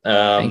poker.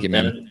 Thank you,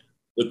 man. And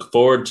look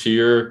forward to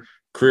your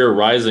career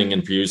rising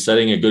and for you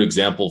setting a good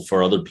example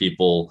for other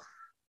people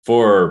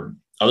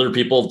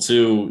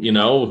to, you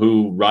know,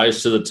 who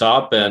rise to the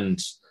top and,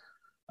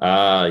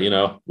 you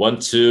know,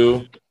 want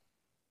to,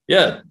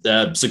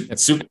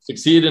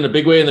 succeed in a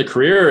big way in their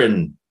career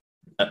and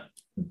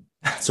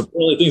support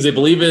all the things they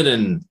believe in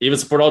and even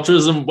support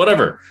altruism,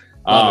 whatever.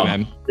 Love it,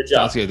 man. Good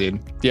job. Sounds good,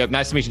 dude. Yep.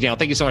 Nice to meet you, Daniel.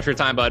 Thank you so much for your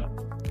time, bud.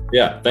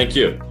 Yeah. Thank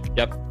you.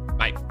 Yep.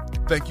 Bye.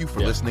 Thank you for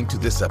listening to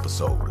this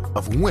episode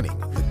of Winning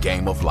the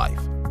Game of Life.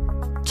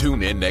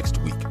 Tune in next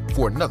week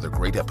for another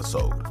great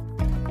episode.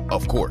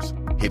 Of course,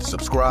 hit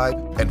subscribe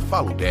and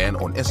follow Dan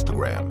on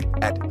Instagram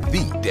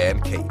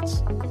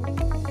 @TheDanCates.